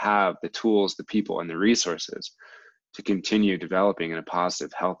they have the tools, the people, and the resources to continue developing in a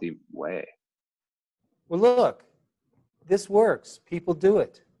positive, healthy way. Well, look, this works. People do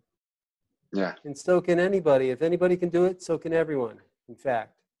it. Yeah. And so can anybody. If anybody can do it, so can everyone, in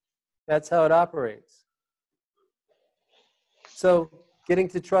fact. That's how it operates. So getting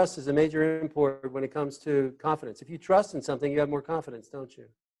to trust is a major import when it comes to confidence. If you trust in something, you have more confidence, don't you?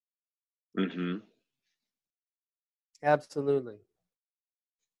 Mm-hmm. Absolutely.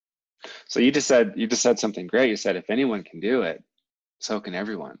 So you just said something great. You said, if anyone can do it, so can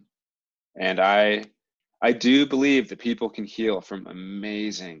everyone. And I do believe that people can heal from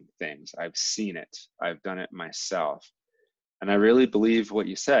amazing things. I've seen it. I've done it myself. And I really believe what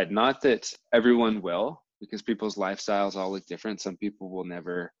you said. Not that everyone will, because people's lifestyles all look different. Some people will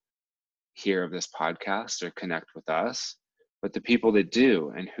never hear of this podcast or connect with us. But the people that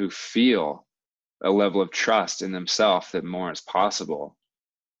do and who feel a level of trust in themselves that more is possible,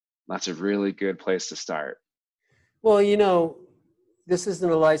 that's a really good place to start. Well, you know, this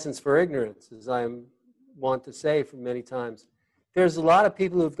isn't a license for ignorance, as I want to say for many times. There's a lot of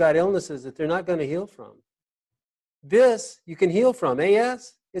people who've got illnesses that they're not going to heal from. This you can heal from.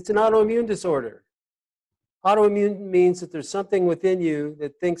 AS, it's an autoimmune disorder. Autoimmune means that there's something within you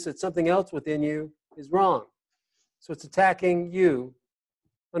that thinks that something else within you is wrong. So it's attacking you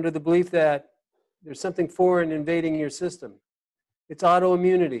under the belief that there's something foreign invading your system. It's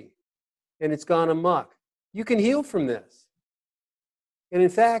autoimmunity, and it's gone amok. You can heal from this. And in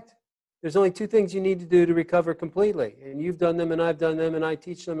fact, there's only two things you need to do to recover completely. And you've done them, and I've done them, and I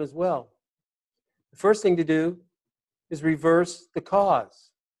teach them as well. The first thing to do is reverse the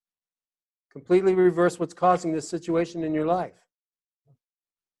cause. Completely reverse what's causing this situation in your life.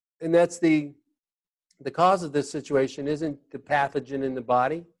 And that's the cause of this situation isn't the pathogen in the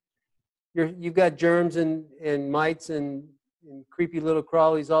body. You've got germs and mites and creepy little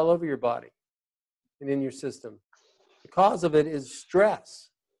crawlies all over your body and in your system. The cause of it is stress.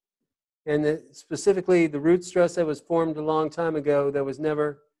 And specifically the root stress that was formed a long time ago that was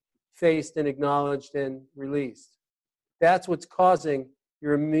never faced and acknowledged and released. That's what's causing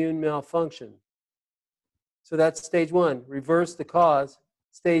your immune malfunction. So that's stage one, reverse the cause.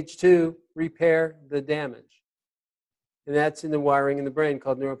 Stage two, repair the damage. And that's in the wiring in the brain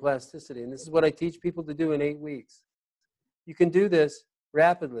called neuroplasticity. And this is what I teach people to do in 8 weeks. You can do this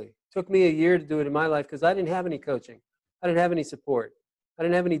rapidly. It took me a year to do it in my life because I didn't have any coaching. I didn't have any support. I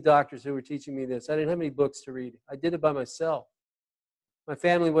didn't have any doctors who were teaching me this. I didn't have any books to read. I did it by myself. My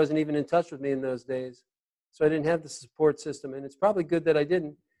family wasn't even in touch with me in those days. So I didn't have the support system. And it's probably good that I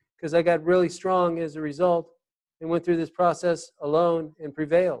didn't because I got really strong as a result and went through this process alone and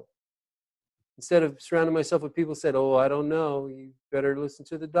prevailed. Instead of surrounding myself with people who said, oh, I don't know, you better listen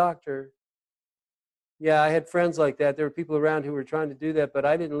to the doctor. Yeah, I had friends like that. There were people around who were trying to do that, but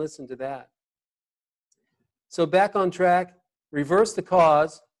I didn't listen to that. So back on track, reverse the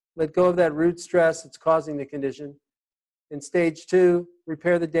cause, let go of that root stress that's causing the condition. In stage two,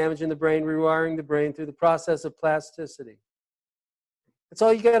 repair the damage in the brain, rewiring the brain through the process of plasticity. That's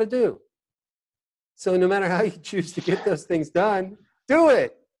all you got to do. So no matter how you choose to get those things done, do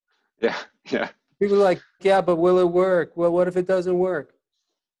it. Yeah. Yeah. People are like, yeah, but will it work? Well, what if it doesn't work?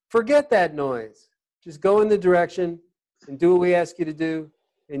 Forget that noise. Just go in the direction and do what we ask you to do,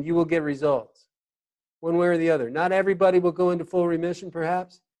 and you will get results, one way or the other. Not everybody will go into full remission,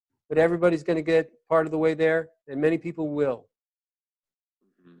 perhaps, but everybody's going to get part of the way there, and many people will.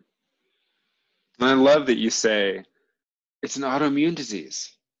 And I love that you say it's an autoimmune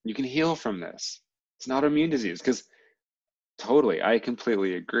disease. You can heal from this. It's an autoimmune disease, because totally, I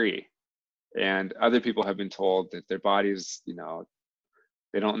completely agree. And other people have been told that their bodies,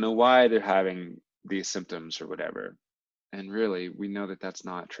 they don't know why they're having these symptoms or whatever. And really, we know that that's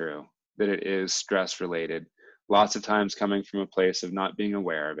not true, that it is stress related, lots of times coming from a place of not being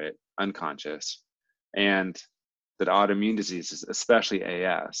aware of it, unconscious, and that autoimmune diseases, especially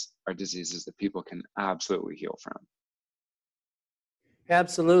AS, are diseases that people can absolutely heal from.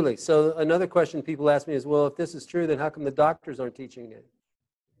 Absolutely. So another question people ask me is, well, if this is true, then how come the doctors aren't teaching it?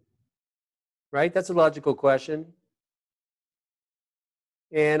 Right? That's a logical question.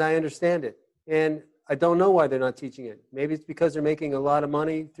 And I understand it. And I don't know why they're not teaching it. Maybe it's because they're making a lot of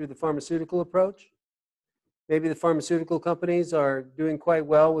money through the pharmaceutical approach. Maybe the pharmaceutical companies are doing quite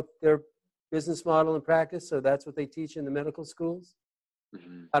well with their business model and practice, so that's what they teach in the medical schools.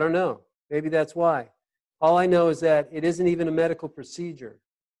 Mm-hmm. I don't know. Maybe that's why. All I know is that it isn't even a medical procedure.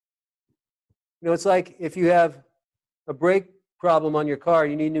 It's like if you have a brake problem on your car,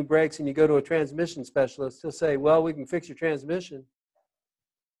 you need new brakes, and you go to a transmission specialist, he'll say, well, we can fix your transmission.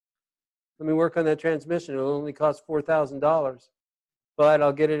 Let me work on that transmission. It'll only cost $4,000, but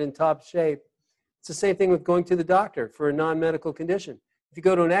I'll get it in top shape. It's the same thing with going to the doctor for a non-medical condition. If you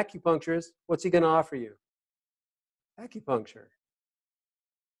go to an acupuncturist, what's he going to offer you? Acupuncture.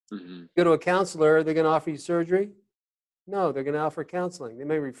 Mm-hmm. Go to a counselor, are they going to offer you surgery? No, they're going to offer counseling. They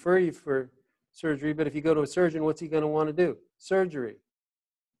may refer you for surgery, but if you go to a surgeon, what's he going to want to do? Surgery.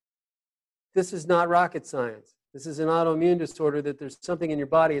 This is not rocket science. This is an autoimmune disorder that there's something in your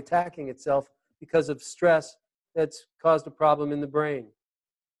body attacking itself because of stress that's caused a problem in the brain.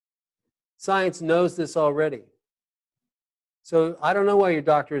 Science knows this already. So I don't know why your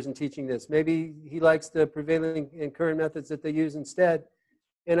doctor isn't teaching this. Maybe he likes the prevailing and current methods that they use instead.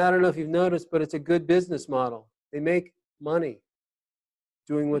 And I don't know if you've noticed, but it's a good business model. They make money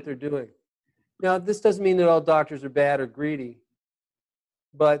doing what they're doing. Now, this doesn't mean that all doctors are bad or greedy,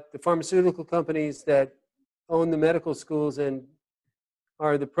 but the pharmaceutical companies that own the medical schools and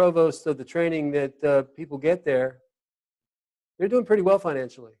are the provosts of the training that people get there, they're doing pretty well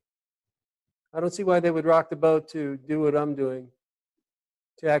financially. I don't see why they would rock the boat to do what I'm doing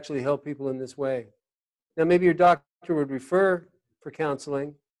to actually help people in this way. Now, maybe your doctor would refer for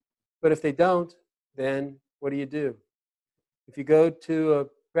counseling, but if they don't, then what do you do? If you go to a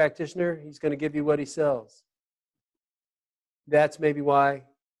practitioner, he's going to give you what he sells. That's maybe why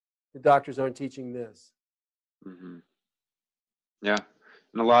the doctors aren't teaching this. Mm-hmm. Yeah.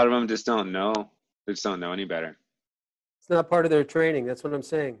 And a lot of them just don't know. They just don't know any better. It's not part of their training. That's what I'm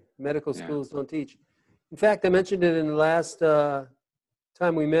saying. Medical schools don't teach. In fact, I mentioned it in the last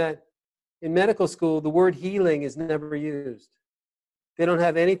time we met. In medical school, the word healing is never used. They don't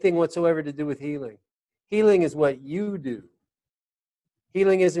have anything whatsoever to do with healing. Healing is what you do.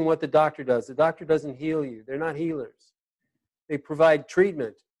 Healing isn't what the doctor does. The doctor doesn't heal you. They're not healers. They provide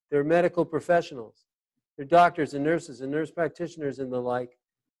treatment. They're medical professionals. They're doctors and nurses and nurse practitioners and the like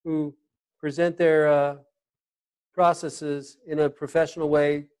who present their processes in a professional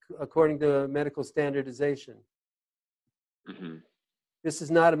way according to medical standardization. Mm-hmm. This is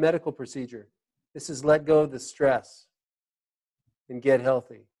not a medical procedure. This is let go of the stress and get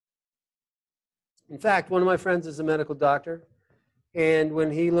healthy. In fact, one of my friends is a medical doctor, and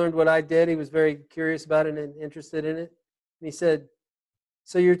when he learned what I did, he was very curious about it and interested in it. And he said,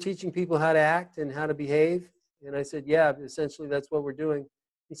 so you're teaching people how to act and how to behave? And I said, yeah, essentially that's what we're doing.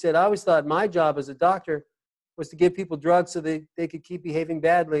 He said, I always thought my job as a doctor was to give people drugs so they could keep behaving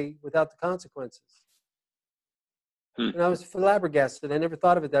badly without the consequences. And I was flabbergasted. I never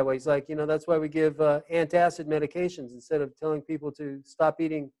thought of it that way. He's like, that's why we give antacid medications instead of telling people to stop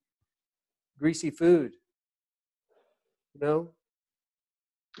eating greasy food.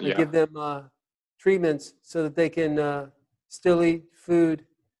 We give them treatments so that they can still eat food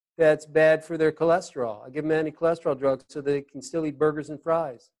that's bad for their cholesterol. I give them anti-cholesterol drugs so they can still eat burgers and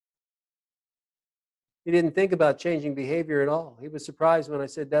fries. He didn't think about changing behavior at all. He was surprised when I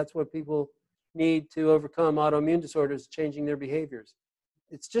said that's what people need to overcome autoimmune disorders, changing their behaviors.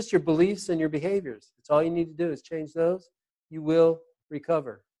 It's just your beliefs and your behaviors. That's all you need to do is change those. You will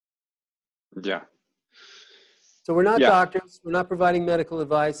recover. Yeah. So we're not Yeah. doctors. We're not providing medical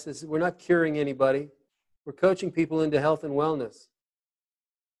advice. We're not curing anybody. We're coaching people into health and wellness.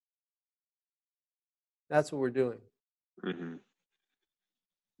 That's what we're doing. Mm-hmm.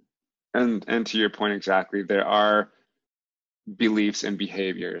 And to your point exactly, there are beliefs and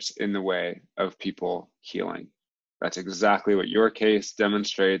behaviors in the way of people healing. That's exactly what your case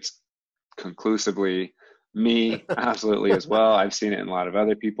demonstrates conclusively. Me, absolutely as well. I've seen it in a lot of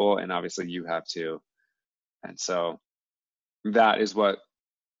other people, and obviously you have too. And so that is what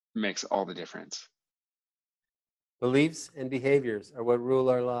makes all the difference. Beliefs and behaviors are what rule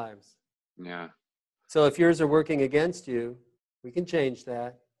our lives. Yeah. So if yours are working against you, we can change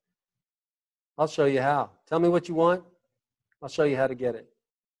that. I'll show you how. Tell me what you want. I'll show you how to get it.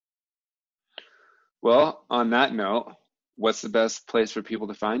 Well, on that note, what's the best place for people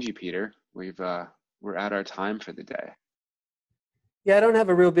to find you, Peter? We're at our time for the day. Yeah, I don't have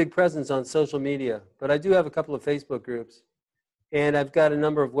a real big presence on social media, but I do have a couple of Facebook groups. And I've got a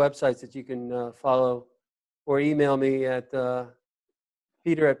number of websites that you can follow or email me at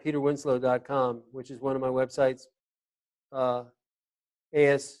peter@peterwinslow.com, which is one of my websites,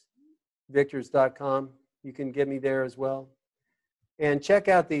 asvictors.com. You can get me there as well. And check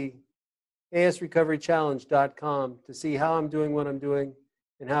out the asrecoverychallenge.com to see how I'm doing what I'm doing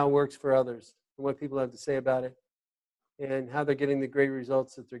and how it works for others and what people have to say about it and how they're getting the great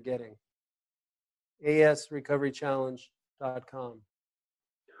results that they're getting. asrecoverychallenge.com.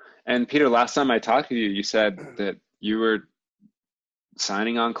 And Peter, last time I talked to you, you said that you were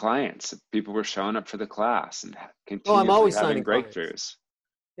signing on clients. People were showing up for the class and continuously I'm always having signing breakthroughs. Clients.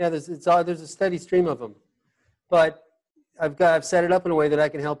 Yeah, there's a steady stream of them. But I've set it up in a way that I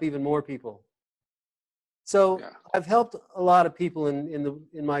can help even more people. So yeah. I've helped a lot of people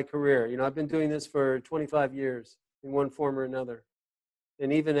in my career. You know, I've been doing this for 25 years in one form or another,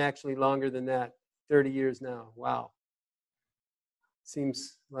 and even actually longer than that, 30 years now. Wow.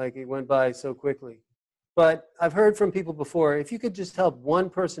 Seems like it went by so quickly. But I've heard from people before, if you could just help one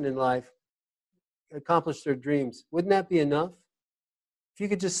person in life accomplish their dreams, wouldn't that be enough? If you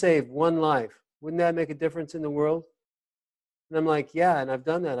could just save one life, wouldn't that make a difference in the world? And I'm like, yeah, and I've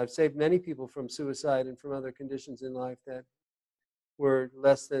done that. I've saved many people from suicide and from other conditions in life that were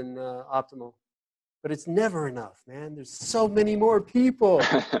less than optimal. But it's never enough, man. There's so many more people.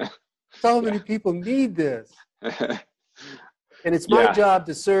 So many people need this. And it's my job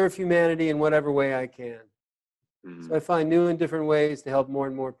to serve humanity in whatever way I can. Mm-hmm. So I find new and different ways to help more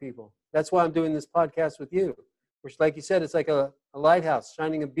and more people. That's why I'm doing this podcast with you, which, like you said, it's like a lighthouse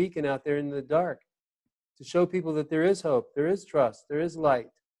shining a beacon out there in the dark to show people that there is hope, there is trust, there is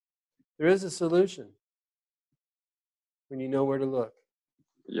light, there is a solution when you know where to look.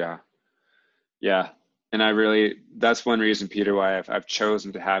 Yeah. Yeah. And that's one reason, Peter, why I've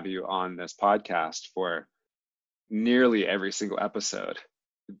chosen to have you on this podcast for nearly every single episode,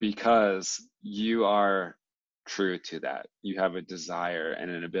 because you are true to that. You have a desire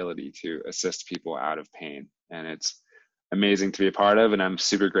and an ability to assist people out of pain. And it's amazing to be a part of. And I'm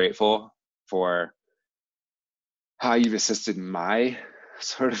super grateful for how you've assisted my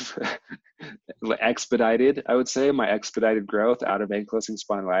sort of expedited growth out of ankylosing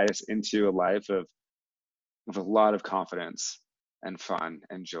spondylitis into a life of a lot of confidence and fun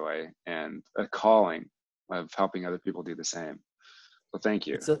and joy and a calling of helping other people do the same. So thank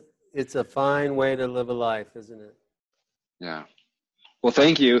you. It's a fine way to live a life, isn't it? Yeah. Well,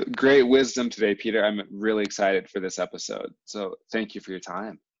 thank you. Great wisdom today, Peter. I'm really excited for this episode. So thank you for your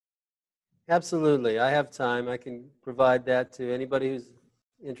time. Absolutely. I have time. I can provide that to anybody who's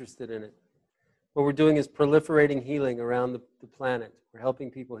interested in it. What we're doing is proliferating healing around the planet. We're helping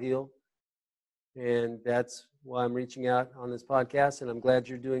people heal. And that's why I'm reaching out on this podcast. And I'm glad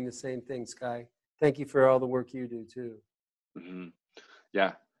you're doing the same thing, Sky. Thank you for all the work you do, too. Mm-hmm.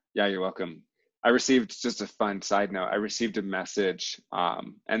 Yeah, you're welcome. I received, just a fun side note, I received a message,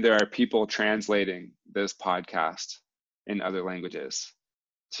 and there are people translating this podcast in other languages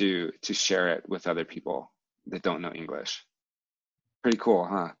to share it with other people that don't know English. Pretty cool,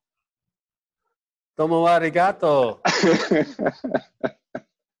 huh? Tomo arigato.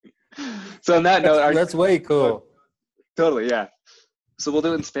 So on that note, that's way cool. Totally, yeah. So we'll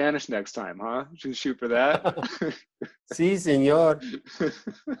do it in Spanish next time, huh? Should we shoot for that? Sí, señor.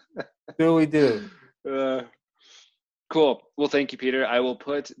 Do we do? Cool. Well, thank you, Peter. I will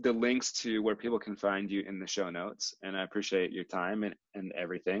put the links to where people can find you in the show notes, and I appreciate your time and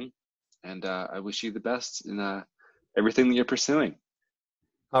everything. And I wish you the best in everything that you're pursuing.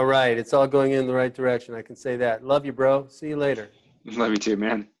 All right. It's all going in the right direction. I can say that. Love you, bro. See you later. Love you too,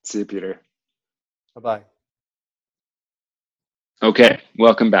 man. See you, Peter. Bye-bye. Okay,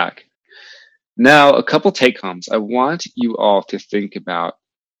 welcome back. Now, a couple take homes. I want you all to think about,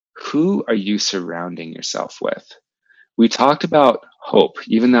 who are you surrounding yourself with? We talked about hope,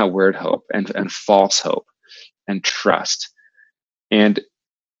 even that word hope, and false hope and trust. And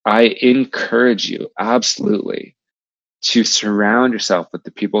I encourage you absolutely to surround yourself with the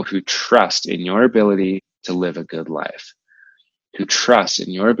people who trust in your ability to live a good life, who trust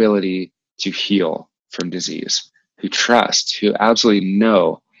in your ability to heal from disease, who absolutely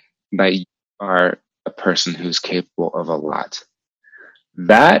know that you are a person who's capable of a lot.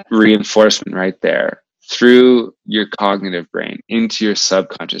 That reinforcement right there, through your cognitive brain into your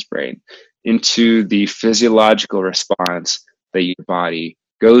subconscious brain, into the physiological response that your body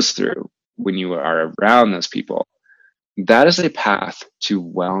goes through when you are around those people, that is a path to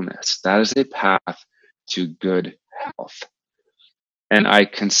wellness. That is a path to good health. And I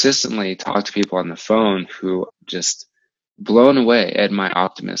consistently talk to people on the phone who are just blown away at my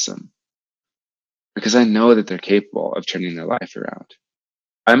optimism, because I know that they're capable of turning their life around.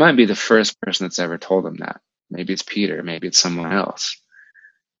 I might be the first person that's ever told them that. Maybe it's Peter, maybe it's someone else.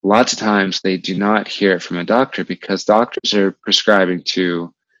 Lots of times they do not hear it from a doctor, because doctors are prescribing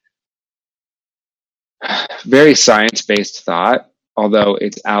to very science-based thought, although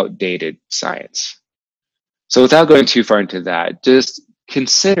it's outdated science. So without going too far into that, just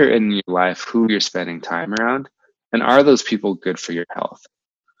consider in your life who you're spending time around, and are those people good for your health?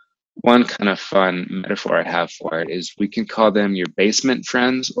 One kind of fun metaphor I have for it is, we can call them your basement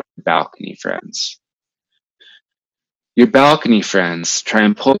friends or balcony friends. Your balcony friends try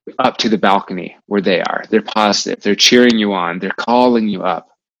and pull you up to the balcony where they are. They're positive. They're cheering you on. They're calling you up.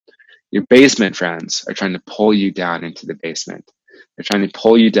 Your basement friends are trying to pull you down into the basement. They're trying to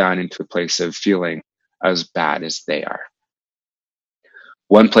pull you down into a place of feeling as bad as they are.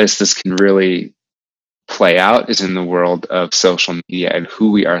 One place this can really play out is in the world of social media and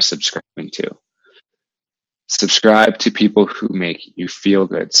who we are subscribing to. Subscribe to people who make you feel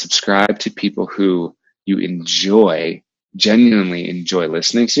good. Subscribe to people who you genuinely enjoy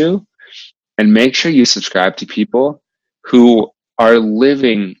listening to. And make sure you subscribe to people who are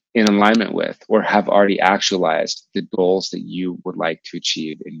living in alignment with, or have already actualized, the goals that you would like to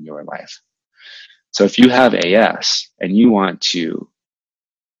achieve in your life. So if you have AS and you want to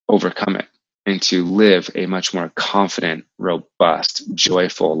overcome it and to live a much more confident, robust,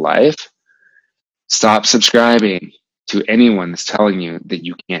 joyful life, stop subscribing to anyone that's telling you that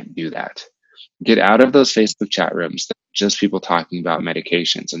you can't do that. Get out of those Facebook chat rooms that are just people talking about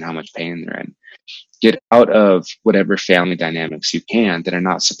medications and how much pain they're in. Get out of whatever family dynamics you can that are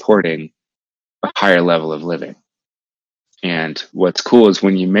not supporting a higher level of living. And what's cool is,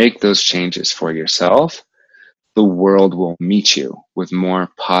 when you make those changes for yourself, the world will meet you with more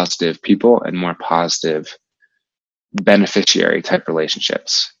positive people and more positive beneficiary type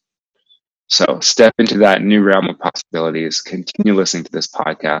relationships. So step into that new realm of possibilities. Continue listening to this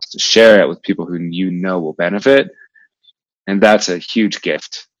podcast, share it with people who you know will benefit. And that's a huge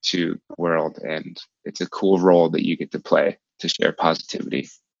gift to the world. And it's a cool role that you get to play, to share positivity.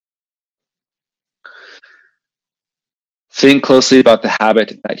 Think closely about the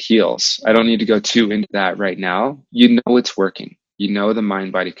habit that heals. I don't need to go too into that right now. You know it's working. You know the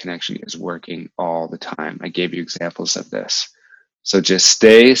mind-body connection is working all the time. I gave you examples of this. So just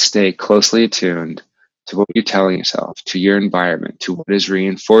stay closely attuned to what you're telling yourself, to your environment, to what is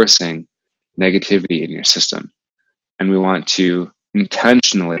reinforcing negativity in your system. And we want to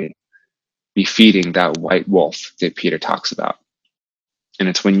intentionally be feeding that white wolf that Peter talks about. And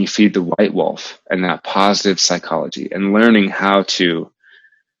it's when you feed the white wolf and that positive psychology and learning how to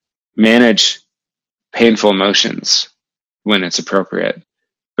manage painful emotions when it's appropriate,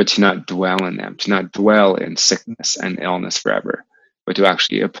 but to not dwell in them, to not dwell in sickness and illness forever, but to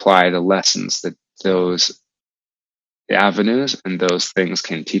actually apply the lessons that those avenues and those things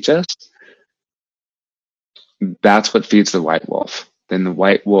can teach us. That's what feeds the white wolf. Then the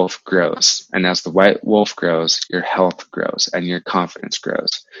white wolf grows. And as the white wolf grows, your health grows and your confidence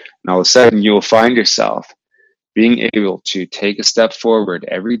grows. And all of a sudden, you will find yourself being able to take a step forward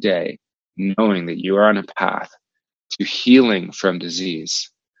every day, knowing that you are on a path to healing from disease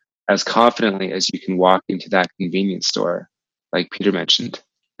as confidently as you can walk into that convenience store, like Peter mentioned,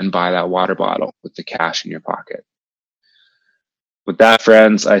 and buy that water bottle with the cash in your pocket. With that,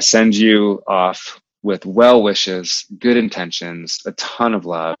 friends, I send you off with well wishes, good intentions, a ton of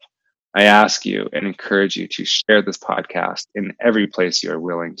love. I ask you and encourage you to share this podcast in every place you are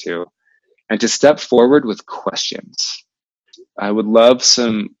willing to, and to step forward with questions. I would love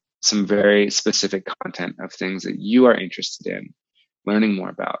some very specific content of things that you are interested in learning more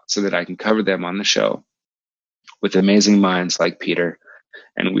about, so that I can cover them on the show with amazing minds like Peter.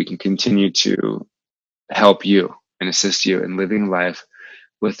 and we can continue to help you and assist you in living life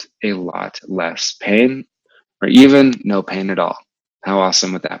with a lot less pain or even no pain at all. How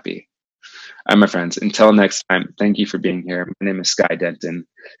awesome would that be? All right, my friends, until next time, thank you for being here. My name is Sky Denton.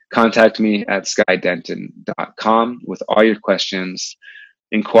 Contact me at skydenton.com with all your questions.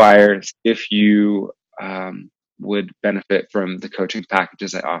 Inquire if you would benefit from the coaching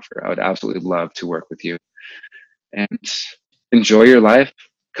packages I offer. I would absolutely love to work with you. And enjoy your life.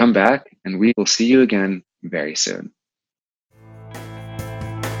 Come back, and we will see you again very soon.